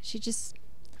 Like, she just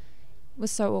was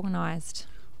so organised.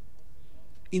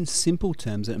 In simple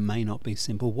terms, it may not be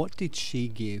simple, what did she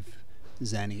give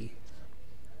Xani?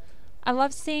 I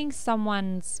love seeing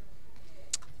someone's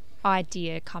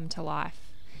idea come to life.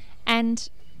 And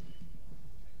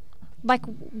like,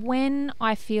 when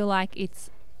I feel like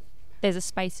there's a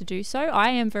space to do so, I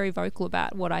am very vocal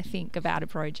about what I think about a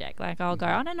project. Like, I'll go,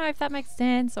 I don't know if that makes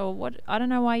sense, or what, I don't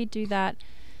know why you do that.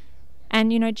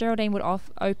 And, Geraldine would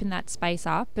open that space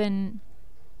up, and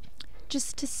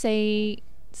just to see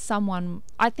someone,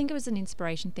 I think it was an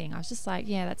inspiration thing. I was just like,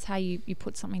 yeah, that's how you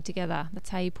put something together. That's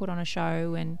how you put on a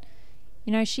show. And,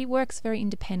 she works very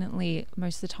independently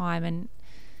most of the time, and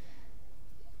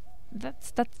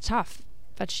that's tough.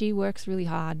 But she works really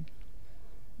hard.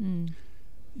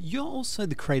 You're also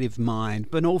the creative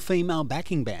mind, but an all-female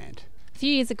backing band. A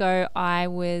few years ago, I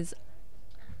was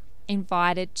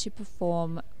invited to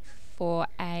perform for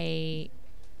a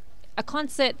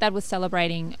concert that was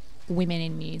celebrating women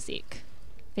in music,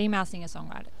 female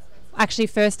singer-songwriters. Actually,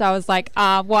 first I was like,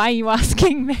 why are you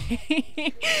asking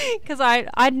me? Because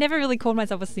I'd never really called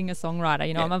myself a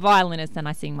singer-songwriter. I'm a violinist and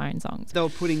I sing my own songs. They were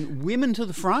putting women to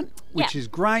the front, which is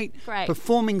great.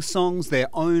 Performing songs, their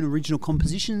own original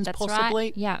compositions, That's possibly.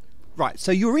 Right. Yeah. Right,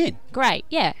 so you're in. Great,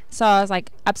 yeah. So I was like,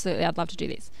 absolutely, I'd love to do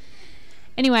this.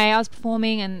 Anyway, I was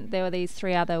performing, and there were these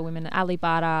three other women, Ali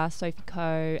Bada, Sophie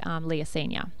Coe, Leah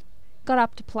Senior. Got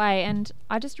up to play, and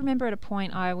I just remember at a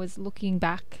point I was looking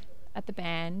back at the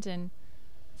band, and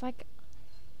it's like,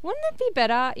 wouldn't it be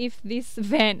better if this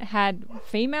event had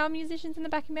female musicians in the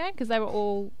backing band, because they were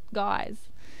all guys?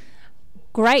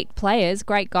 great players,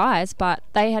 great guys, but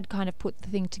they had kind of put the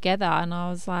thing together, and I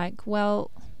was like,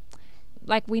 well,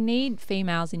 like, we need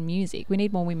females in music. We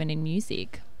need more women in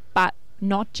music, but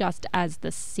not just as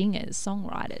the singers,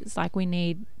 songwriters. Like, we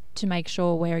need to make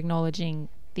sure we're acknowledging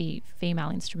the female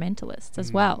instrumentalists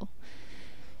as well.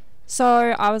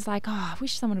 So I was like, oh, I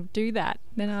wish someone would do that.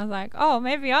 Then I was like, oh,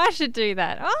 maybe I should do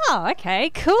that. Oh, okay,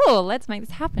 cool. Let's make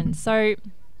this happen. So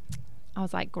I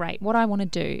was like, great, what I want to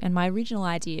do. And my original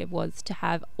idea was to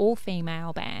have all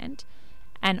female band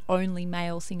and only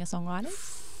male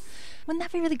singer-songwriters. Wouldn't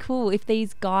that be really cool if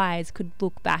these guys could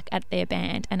look back at their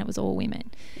band and it was all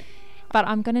women? But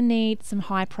I'm going to need some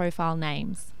high-profile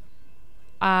names.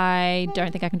 I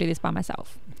don't think I can do this by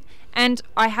myself. And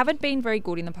I haven't been very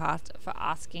good in the past for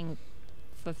asking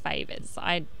for favours.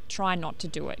 I try not to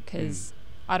do it because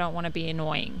I don't want to be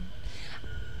annoying.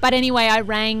 But anyway, I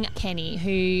rang Kenny,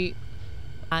 who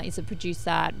is a producer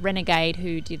at Renegade,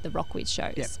 who did the Rockwiz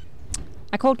shows. Yep.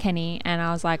 I called Kenny and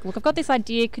I was like, look, I've got this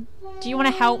idea. Do you want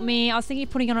to help me? I was thinking of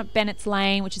putting on at Bennett's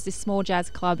Lane, which is this small jazz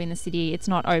club in the city. It's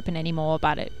not open anymore,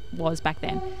 but it was back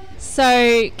then.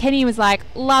 So Kenny was like,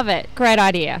 love it. Great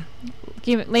idea.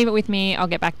 Leave it with me. I'll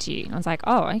get back to you. And I was like,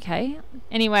 oh, okay.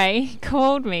 Anyway, he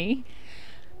called me.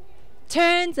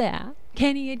 Turns out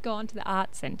Kenny had gone to the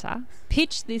art centre,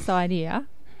 pitched this idea,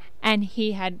 and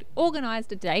he had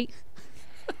organised a date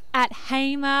at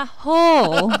Hamer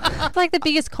Hall. It's like the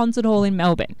biggest concert hall in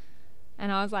Melbourne.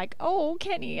 And I was like, oh,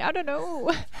 Kenny, I don't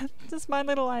know. Just my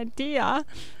little idea. And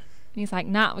he's like,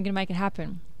 nah, we're going to make it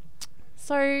happen.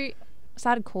 So I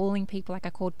started calling people. Like,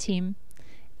 I called Tim.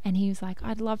 And he was like,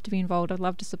 I'd love to be involved. I'd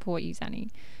love to support you,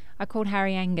 Xani. I called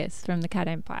Harry Angus from the Cat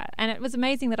Empire. And it was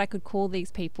amazing that I could call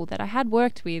these people that I had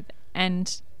worked with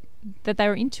and that they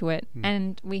were into it.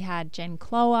 And we had Jen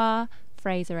Clower,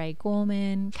 Fraser A.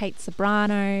 Gorman, Kate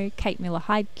Sobrano, Kate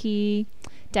Miller-Heidke,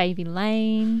 Davey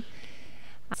Lane,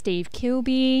 Steve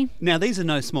Kilby. Now, these are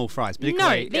no small fries,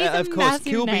 particularly, no, these are of course, massive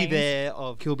Kilby names. there,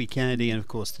 of Kilby Kennedy, and of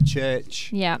course the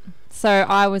church. Yeah. So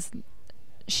I was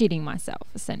shitting myself,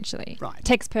 essentially. Right.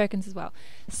 Tex Perkins as well.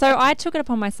 So I took it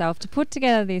upon myself to put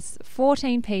together this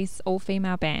 14-piece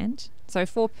all-female band. So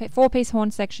four-piece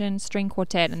horn section, string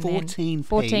quartet, and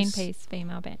 14-piece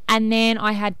female band. And then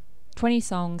I had 20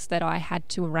 songs that I had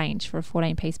to arrange for a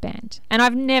 14-piece band. And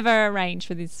I've never arranged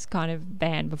for this kind of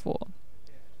band before.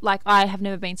 Like, I have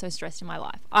never been so stressed in my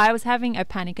life. I was having a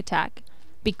panic attack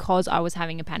because I was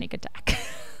having a panic attack.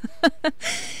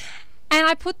 And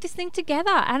I put this thing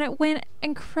together and it went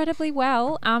incredibly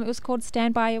well. It was called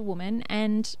Stand By Your Woman,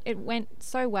 and it went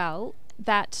so well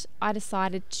that I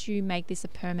decided to make this a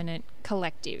permanent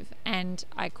collective, and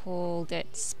I called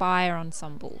it Spire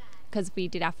Ensemble because we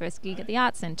did our first gig at the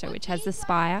Art Centre, which has the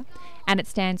Spire, and it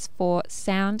stands for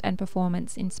Sound and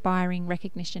Performance Inspiring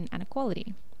Recognition and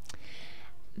Equality.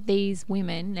 These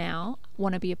women now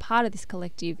want to be a part of this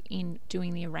collective in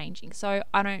doing the arranging. So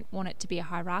I don't want it to be a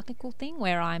hierarchical thing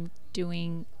where I'm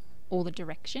doing all the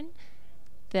direction.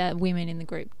 The women in the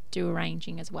group do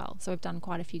arranging as well. So we've done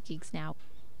quite a few gigs now.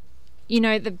 You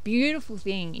know, the beautiful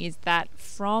thing is that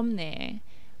from there,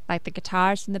 like, the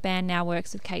guitarist in the band now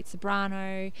works with Kate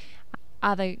Sobrano.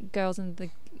 Other girls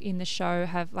in the show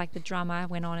have, like, the drummer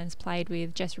went on and has played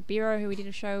with Jess Ribeiro, who we did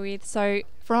a show with. So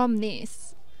from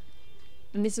this,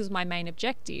 and this was my main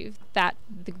objective, that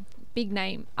the big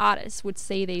name artists would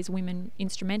see these women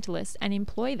instrumentalists and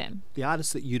employ them. The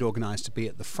artists that you'd organised to be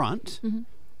at the front,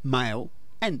 male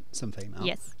and some female,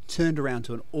 yes, turned around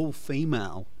to an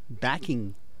all-female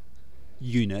backing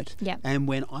unit and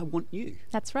went, I want you.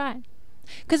 That's right.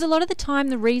 Because a lot of the time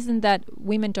the reason that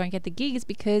women don't get the gig is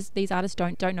because these artists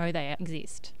don't know they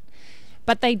exist.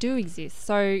 But they do exist.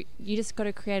 So you just got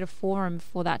to create a forum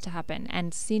for that to happen.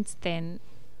 And since then,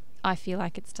 I feel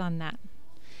like it's done that.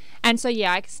 And so,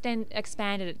 yeah, I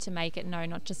expanded it to make it, no,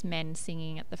 not just men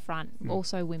singing at the front,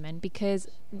 also women, because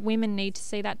women need to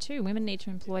see that too. Women need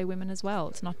to employ women as well.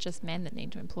 It's not just men that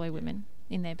need to employ women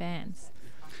in their bands.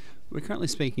 We're currently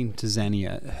speaking to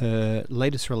Xania. Her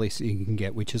latest release that you can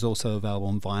get, which is also available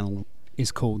on vinyl,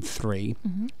 is called 3.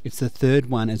 It's the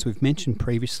third one, as we've mentioned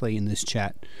previously in this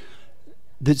chat,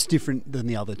 that's different than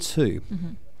the other two.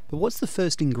 But what's the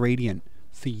first ingredient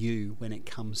for you when it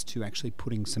comes to actually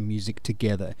putting some music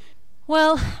together?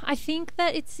 Well, I think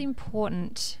that it's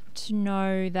important to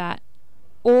know that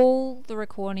all the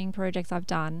recording projects I've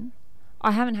done,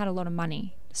 I haven't had a lot of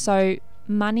money. So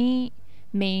money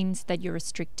means that you're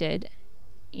restricted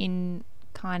in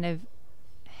kind of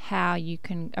how you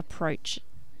can approach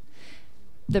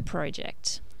the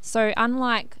project. So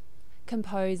unlike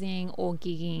composing or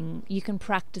gigging, you can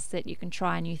practice it, you can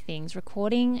try new things.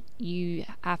 Recording, you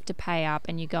have to pay up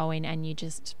and you go in and you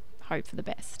just hope for the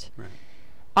best. Right.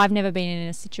 I've never been in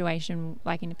a situation,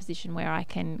 like in a position where I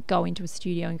can go into a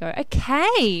studio and go,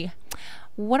 okay,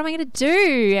 what am I going to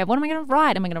do? What am I going to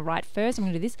write? Am I going to write first? I'm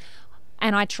going to do this.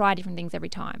 And I try different things every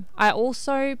time. I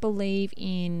also believe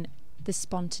in the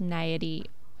spontaneity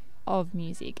of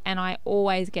music, and I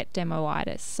always get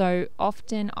demoitis. So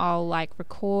often I'll like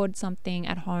record something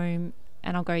at home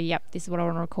and I'll go, yep, this is what I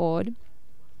want to record,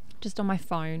 just on my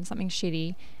phone, something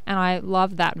shitty, and I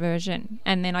love that version,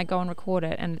 and then I go and record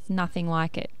it and it's nothing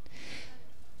like it.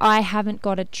 I haven't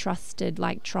got a trusted,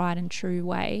 like, tried and true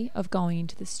way of going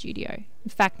into the studio. In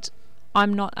fact,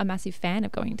 I'm not a massive fan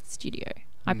of going into the studio.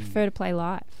 I prefer to play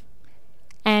live.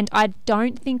 And I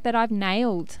don't think that I've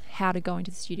nailed how to go into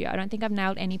the studio. I don't think I've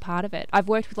nailed any part of it. I've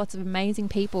worked with lots of amazing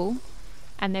people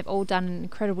and they've all done an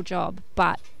incredible job,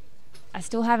 but I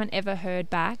still haven't ever heard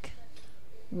back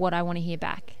what I want to hear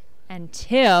back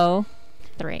until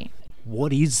 3.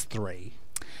 What is 3?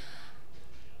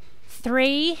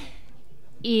 3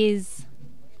 is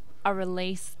a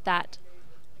release that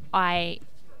I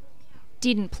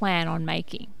didn't plan on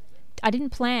making. I didn't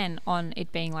plan on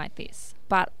it being like this,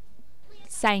 but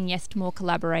saying yes to more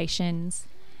collaborations,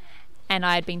 and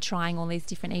I had been trying all these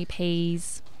different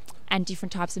EPs and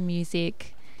different types of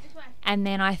music, and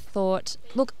then I thought,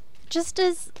 look, just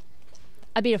as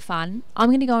a bit of fun, I'm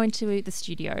going to go into the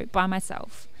studio by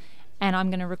myself and I'm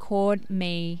going to record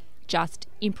me just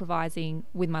improvising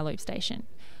with my loop station.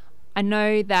 I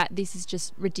know that this is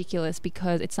just ridiculous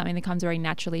because it's something that comes very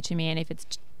naturally to me, and if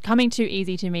it's coming too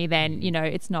easy to me, then, you know,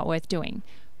 it's not worth doing.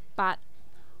 But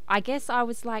I guess I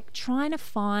was like trying to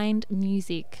find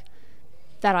music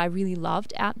that I really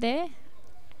loved out there,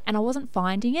 and I wasn't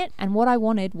finding it, and what I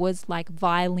wanted was like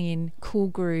violin, cool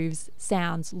grooves,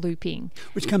 sounds, looping.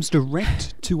 Which comes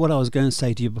direct to what I was going to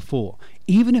say to you before.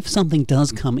 Even if something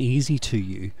does come easy to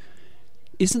you,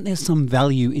 isn't there some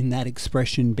value in that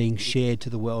expression being shared to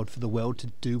the world for the world to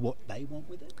do what they want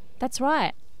with it? That's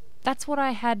right. That's what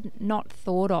I had not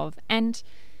thought of. And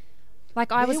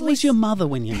like I Where was your mother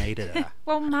when you needed her?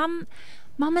 Well, Mum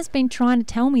has been trying to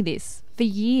tell me this for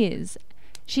years.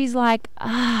 She's like,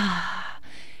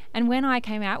 and when I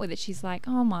came out with it, she's like,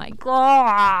 oh my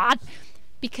God.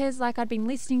 Because like I'd been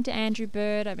listening to Andrew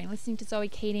Bird, I'd been listening to Zoe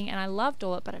Keating, and I loved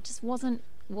all it, but it just wasn't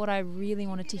what I really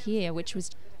wanted to hear, which was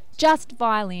just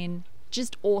violin,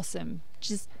 just awesome,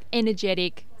 just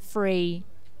energetic, free,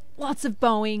 lots of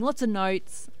bowing, lots of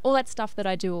notes, all that stuff that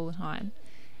I do all the time.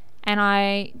 And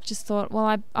I just thought,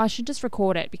 well, I should just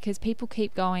record it, because people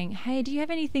keep going, hey, do you have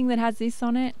anything that has this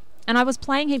on it? And I was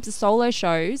playing heaps of solo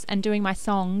shows and doing my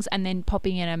songs and then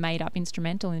popping in a made-up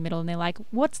instrumental in the middle, and they're like,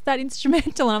 what's that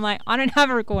instrumental? And I'm like, I don't have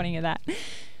a recording of that.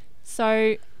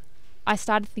 So I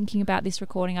started thinking about this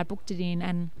recording. I booked it in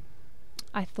and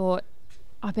I thought,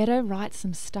 I better write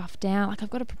some stuff down. Like,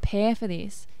 I've got to prepare for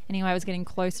this. Anyway, I was getting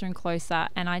closer and closer,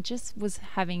 and I just was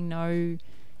having no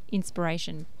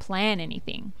inspiration, plan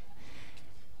anything.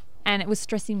 And it was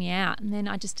stressing me out. And then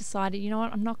I just decided, you know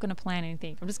what, I'm not going to plan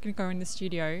anything. I'm just going to go in the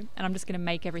studio and I'm just going to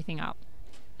make everything up.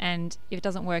 And if it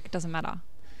doesn't work, it doesn't matter. I'm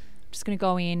just going to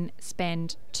go in,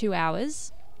 spend 2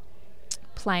 hours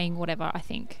playing whatever I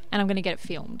think, and I'm going to get it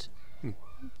filmed.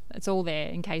 It's all there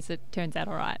in case it turns out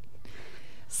all right.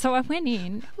 So I went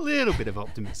in. A little bit of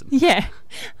optimism. Yeah.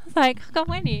 I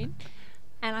went in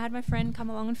and I had my friend come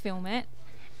along and film it.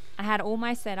 I had all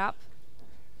my setup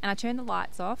and I turned the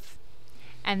lights off.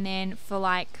 And then for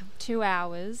like 2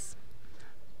 hours,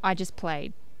 I just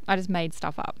played. I just made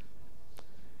stuff up.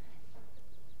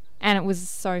 And it was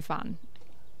so fun.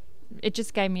 It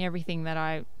just gave me everything that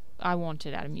I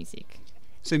wanted out of music.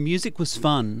 So music was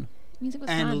fun. Music was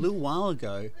and fun. A little while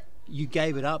ago, you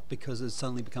gave it up because it's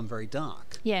suddenly become very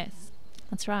dark. Yes,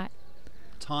 that's right.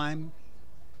 Time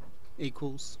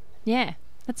equals. Yeah,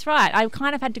 that's right. I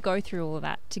kind of had to go through all of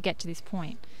that to get to this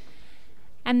point.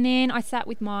 And then I sat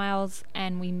with Miles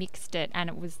and we mixed it,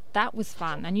 and that was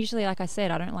fun. And usually, like I said,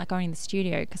 I don't like going in the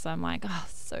studio because I'm like, oh,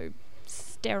 so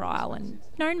sterile. And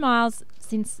known Miles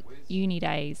since uni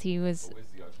days. He was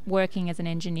working as an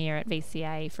engineer at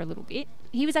VCA for a little bit.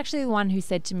 He was actually the one who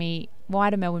said to me, why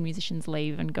do Melbourne musicians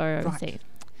leave and go overseas? Right.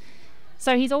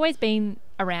 So he's always been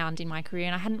around in my career,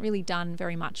 and I hadn't really done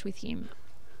very much with him.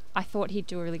 I thought he'd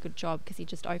do a really good job because he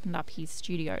just opened up his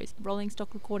studios, rolling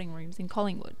stock recording rooms in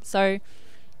Collingwood. So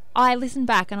I listened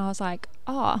back and I was like,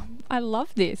 oh, I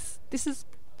love this. This is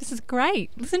great.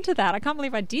 Listen to that. I can't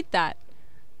believe I did that.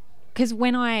 Because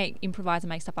when I improvise and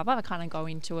make stuff up, I kind of go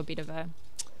into a bit of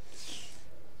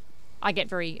I get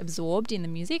very absorbed in the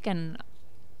music, and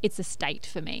it's a state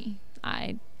for me.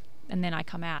 And then I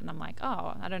come out and I'm like,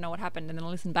 oh, I don't know what happened. And then I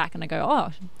listen back and I go,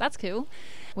 oh, that's cool.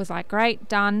 It was like, great,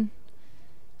 done.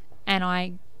 And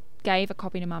I gave a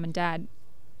copy to Mum and Dad,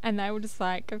 and they were just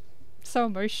like so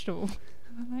emotional.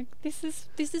 I'm like, this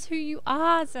is who you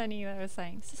are, Xani, they were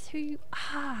saying. This is who you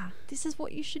are. This is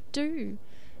what you should do.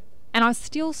 And I was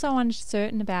still so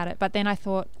uncertain about it. But then I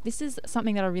thought, this is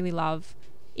something that I really love,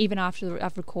 even after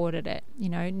I've recorded it. You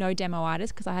know, no demoitis,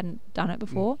 because I hadn't done it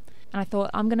before. And I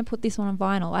thought, I'm going to put this one on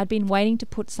vinyl. I'd been waiting to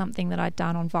put something that I'd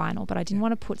done on vinyl, but I didn't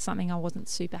want to put something I wasn't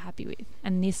super happy with.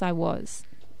 And this I was.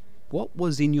 What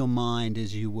was in your mind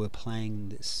as you were playing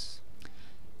this?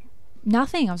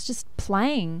 Nothing. I was just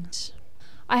playing.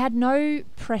 I had no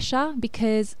pressure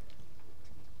because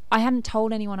I hadn't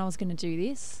told anyone I was going to do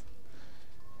this.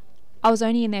 I was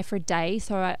only in there for a day,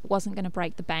 so I wasn't going to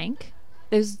break the bank.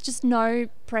 There was just no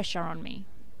pressure on me.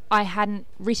 I hadn't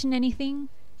written anything.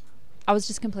 I was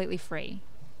just completely free.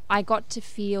 I got to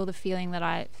feel the feeling that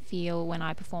I feel when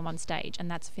I perform on stage, and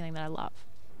that's a feeling that I love.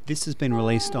 This has been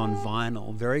released on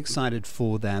vinyl. Very excited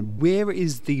for that. Where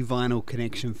is the vinyl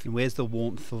connection from? Where's the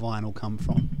warmth for vinyl come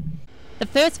from? The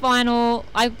first vinyl,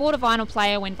 I bought a vinyl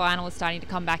player when vinyl was starting to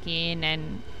come back in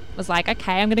and was like,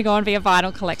 okay, I'm going to go and be a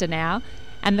vinyl collector now.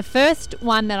 And the first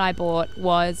one that I bought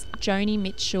was Joni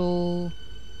Mitchell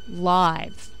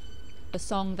Live. The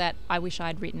song that I wish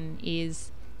I'd written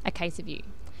is A Case of You.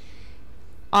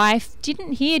 I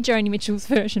didn't hear Joni Mitchell's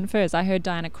version first. I heard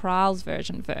Diana Krall's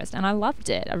version first, and I loved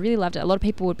it. I really loved it. A lot of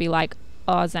people would be like,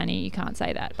 oh, Xani, you can't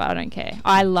say that, but I don't care.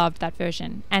 I loved that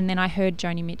version. And then I heard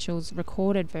Joni Mitchell's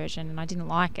recorded version, and I didn't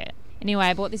like it. Anyway,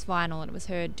 I bought this vinyl, and it was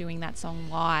her doing that song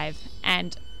live,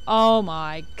 and oh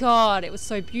my God, it was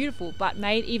so beautiful, but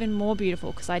made even more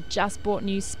beautiful because I just bought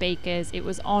new speakers. It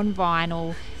was on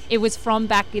vinyl. It was from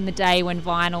back in the day when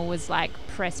vinyl was like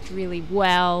pressed really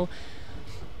well.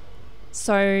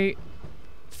 So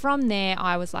from there,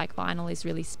 I was like, vinyl is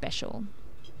really special.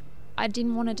 I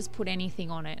didn't want to just put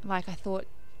anything on it. Like I thought,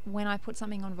 when I put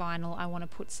something on vinyl, I want to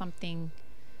put something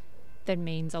that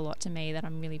means a lot to me, that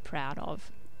I'm really proud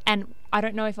of. And I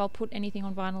don't know if I'll put anything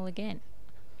on vinyl again.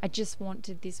 I just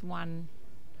wanted this one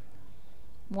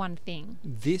thing.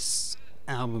 This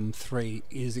album 3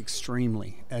 is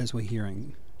extremely, as we're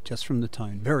hearing, just from the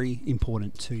tone, very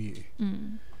important to you.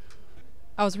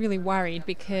 I was really worried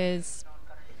because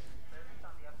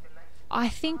I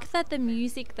think that the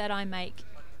music that I make,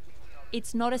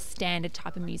 it's not a standard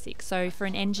type of music. So for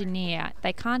an engineer,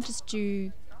 they can't just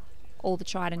do all the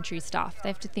tried and true stuff. They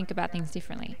have to think about things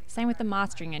differently. Same with the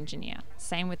mastering engineer.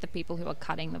 Same with the people who are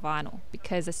cutting the vinyl,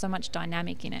 because there's so much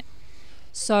dynamic in it.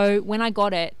 So when I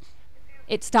got it,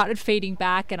 it started feeding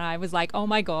back, and I was like, oh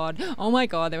my God,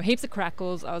 there were heaps of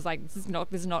crackles. I was like, this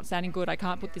is not sounding good. I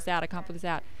can't put this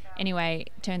out. Anyway,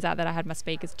 it turns out that I had my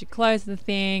speakers too close to the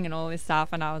thing and all this stuff,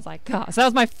 and I was like, oh. So that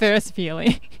was my first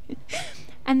feeling.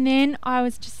 And then I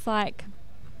was just like,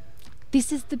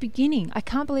 this is the beginning. I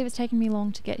can't believe it's taken me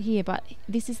long to get here, but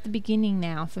this is the beginning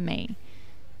now for me.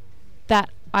 That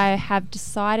I have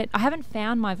decided, I haven't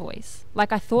found my voice.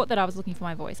 Like I thought that I was looking for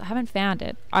my voice. I haven't found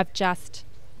it. I've just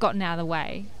gotten out of the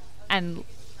way and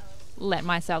let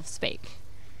myself speak.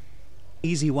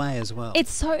 Easy way as well. It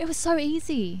was so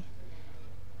easy.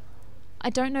 I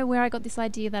don't know where I got this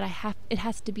idea that it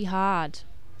has to be hard.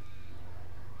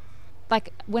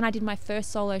 Like when I did my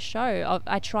first solo show,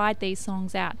 I tried these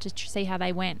songs out to see how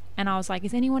they went, and I was like,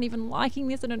 is anyone even liking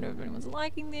this? I don't know if anyone's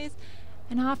liking this.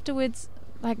 And afterwards,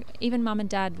 like even Mum and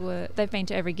Dad they've been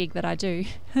to every gig that I do,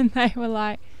 and they were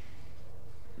like,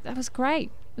 that was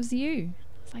great, it was you.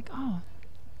 It's like, oh,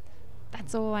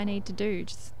 that's all I need to do,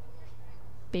 just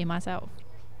be myself.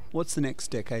 What's the next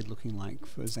decade looking like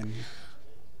for Xani?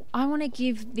 I want to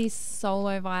give this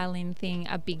solo violin thing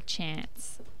a big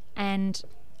chance, and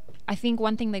I think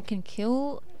one thing that can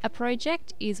kill a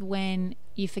project is when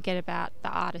you forget about the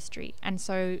artistry. And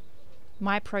so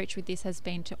my approach with this has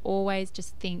been to always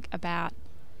just think about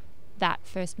that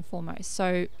first and foremost.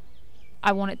 So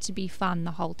I want it to be fun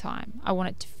the whole time. I want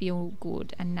it to feel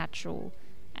good and natural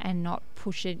and not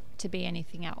push it to be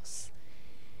anything else.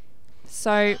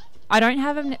 So I don't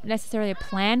have necessarily a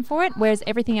plan for it, whereas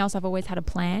everything else I've always had a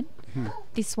plan.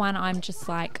 This one I'm just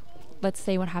like, let's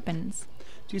see what happens.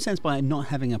 Do you sense by not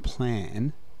having a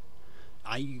plan,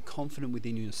 are you confident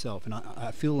within yourself? And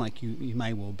I feel like you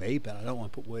may well be, but I don't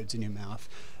want to put words in your mouth,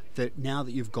 that now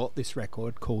that you've got this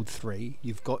record called 3,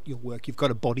 you've got your work, you've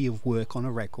got a body of work on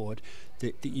a record,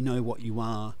 that you know what you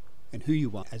are and who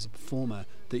you are as a performer,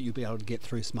 that you'll be able to get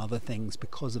through some other things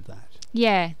because of that.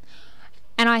 Yeah.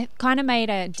 And I kind of made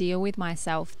a deal with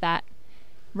myself that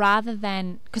rather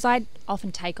than, because I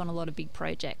often take on a lot of big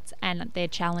projects and they're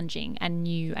challenging and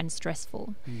new and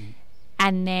stressful.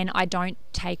 And then I don't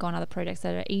take on other projects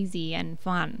that are easy and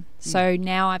fun. So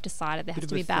now I've decided there has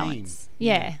to be balance.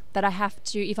 Yeah, that I have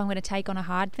to, if I'm going to take on a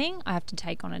hard thing, I have to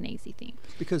take on an easy thing.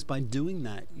 Because by doing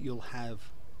that, you'll have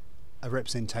a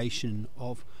representation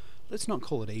of, let's not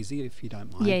call it easy if you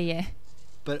don't mind. Yeah.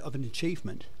 But of an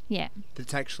achievement. Yeah.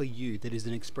 That's actually you, that is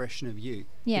an expression of you.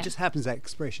 Yeah. It just happens that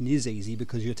expression is easy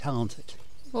because you're talented.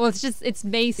 Well, it's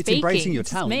me speaking. It's embracing your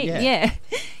talent. Me. Yeah.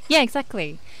 Yeah,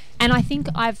 exactly. And I think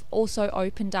I've also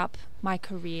opened up my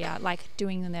career, like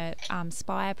doing the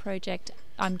Spire project.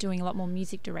 I'm doing a lot more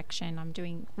music direction. I'm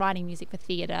writing music for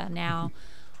theatre now.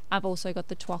 I've also got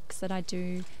the talks that I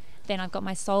do. Then I've got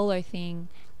my solo thing.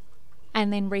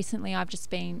 And then recently I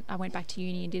went back to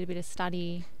uni and did a bit of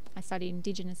study. I studied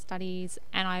Indigenous studies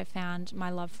and I found my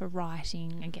love for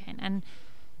writing again. And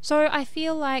so I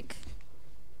feel like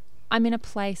I'm in a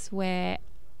place where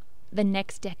the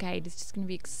next decade is just going to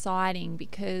be exciting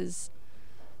because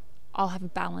I'll have a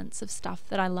balance of stuff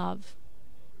that I love.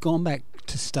 Gone back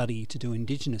to study to do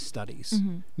Indigenous studies.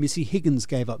 Missy Higgins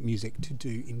gave up music to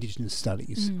do Indigenous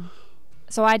studies.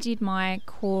 So I did my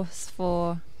course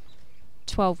for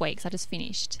 12 weeks. I just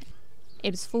finished.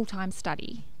 It was full-time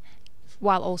study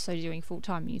while also doing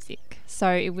full-time music.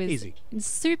 So it was easy.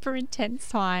 Super intense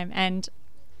time, and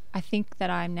I think that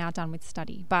I'm now done with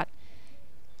study. But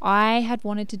I had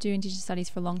wanted to do Indigenous studies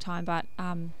for a long time, but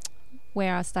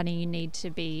where I was studying, you need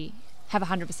to have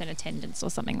 100% attendance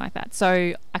or something like that.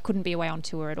 So I couldn't be away on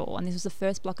tour at all. And this was the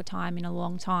first block of time in a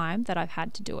long time that I've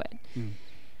had to do it.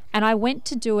 And I went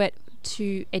to do it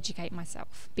to educate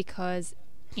myself, because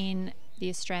in the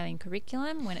Australian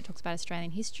curriculum, when it talks about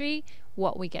Australian history,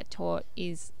 what we get taught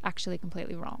is actually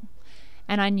completely wrong.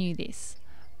 And I knew this,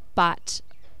 but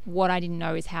what I didn't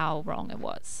know is how wrong it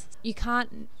was. You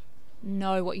can't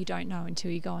know what you don't know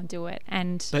until you go and do it.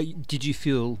 And but did you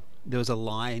feel there was a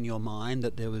lie in your mind,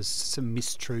 that there was some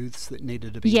mistruths that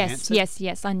needed to be answered?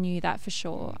 Yes, I knew that for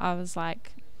sure. I was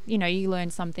like, you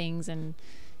learn some things and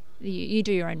you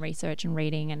do your own research and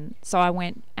reading, and so I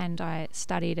went and I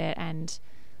studied it, and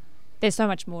there's so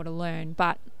much more to learn.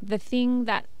 But the thing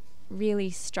that really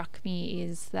struck me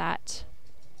is that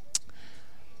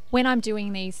when I'm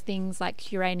doing these things like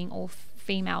curating all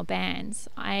female bands,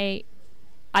 I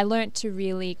learnt to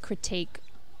really critique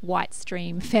white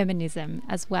stream feminism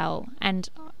as well. And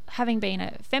having been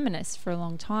a feminist for a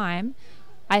long time,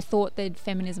 I thought that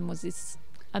feminism was this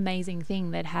amazing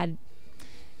thing that had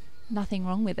nothing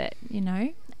wrong with it,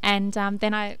 And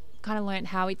then I kind of learnt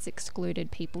how it's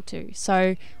excluded people too.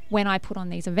 So when I put on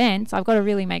these events, I've got to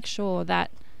really make sure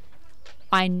that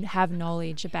I have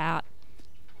knowledge about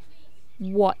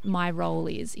what my role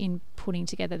is in putting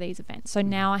together these events. So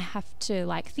now I have to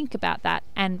think about that,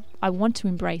 and I want to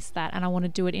embrace that, and I want to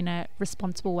do it in a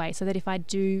responsible way, so that if I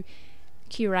do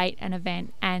curate an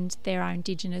event and there are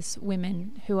Indigenous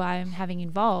women who I am having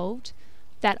involved,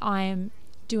 that I am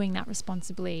doing that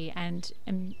responsibly and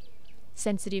am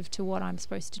sensitive to what I'm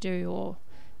supposed to do, or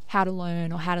how to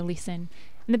learn, or how to listen.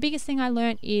 And the biggest thing I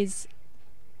learnt is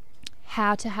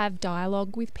how to have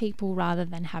dialogue with people rather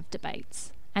than have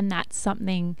debates. And that's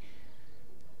something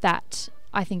that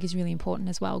I think is really important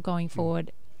as well going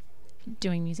forward,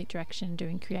 doing music direction,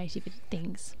 doing creative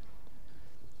things.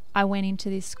 I went into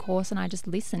this course and I just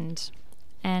listened,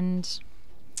 and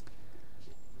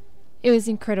it was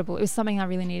incredible. It was something I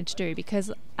really needed to do,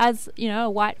 because as, a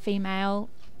white female,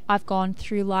 I've gone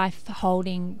through life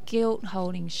holding guilt,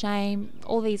 holding shame,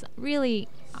 all these really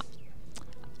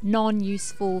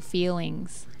non-useful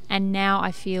feelings. And now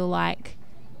I feel like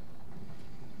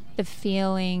the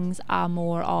feelings are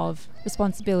more of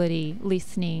responsibility,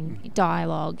 listening,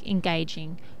 dialogue,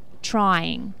 engaging,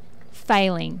 trying,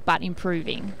 failing, but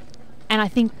improving. And I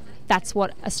think that's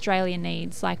what Australia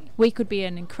needs. We could be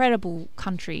an incredible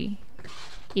country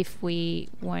if we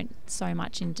weren't so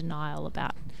much in denial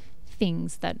about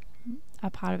things that are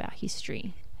part of our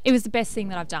history. It was the best thing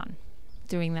that I've done,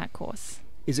 doing that course.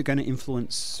 Is it going to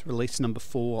influence release number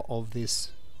 4 of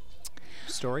this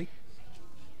story?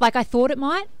 I thought it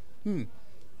might.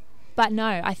 But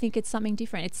no, I think it's something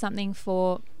different. It's something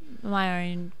for my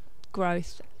own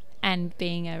growth and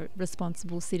being a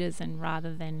responsible citizen,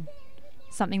 rather than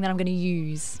something that I'm going to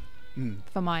use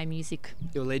for my music.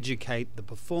 You'll educate the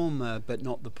performer, but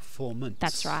not the performance.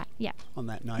 That's right, yeah. On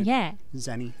that note, yeah.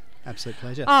 Xani, absolute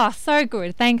pleasure. Oh, so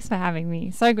good. Thanks for having me.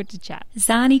 So good to chat.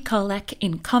 Xani Kolak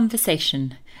in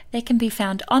Conversation. They can be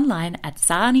found online at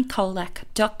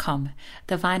xanikolak.com.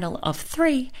 The vinyl of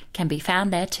 3 can be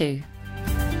found there too.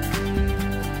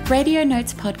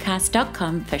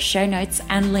 RadioNotesPodcast.com for show notes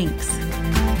and links.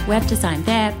 Web design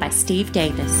there by Steve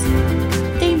Davis.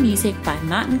 Theme music by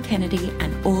Martin Kennedy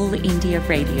and All India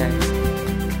Radio.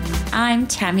 I'm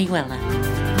Tammy Weller.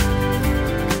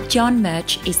 John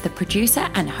Murch is the producer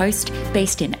and host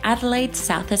based in Adelaide,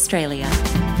 South Australia.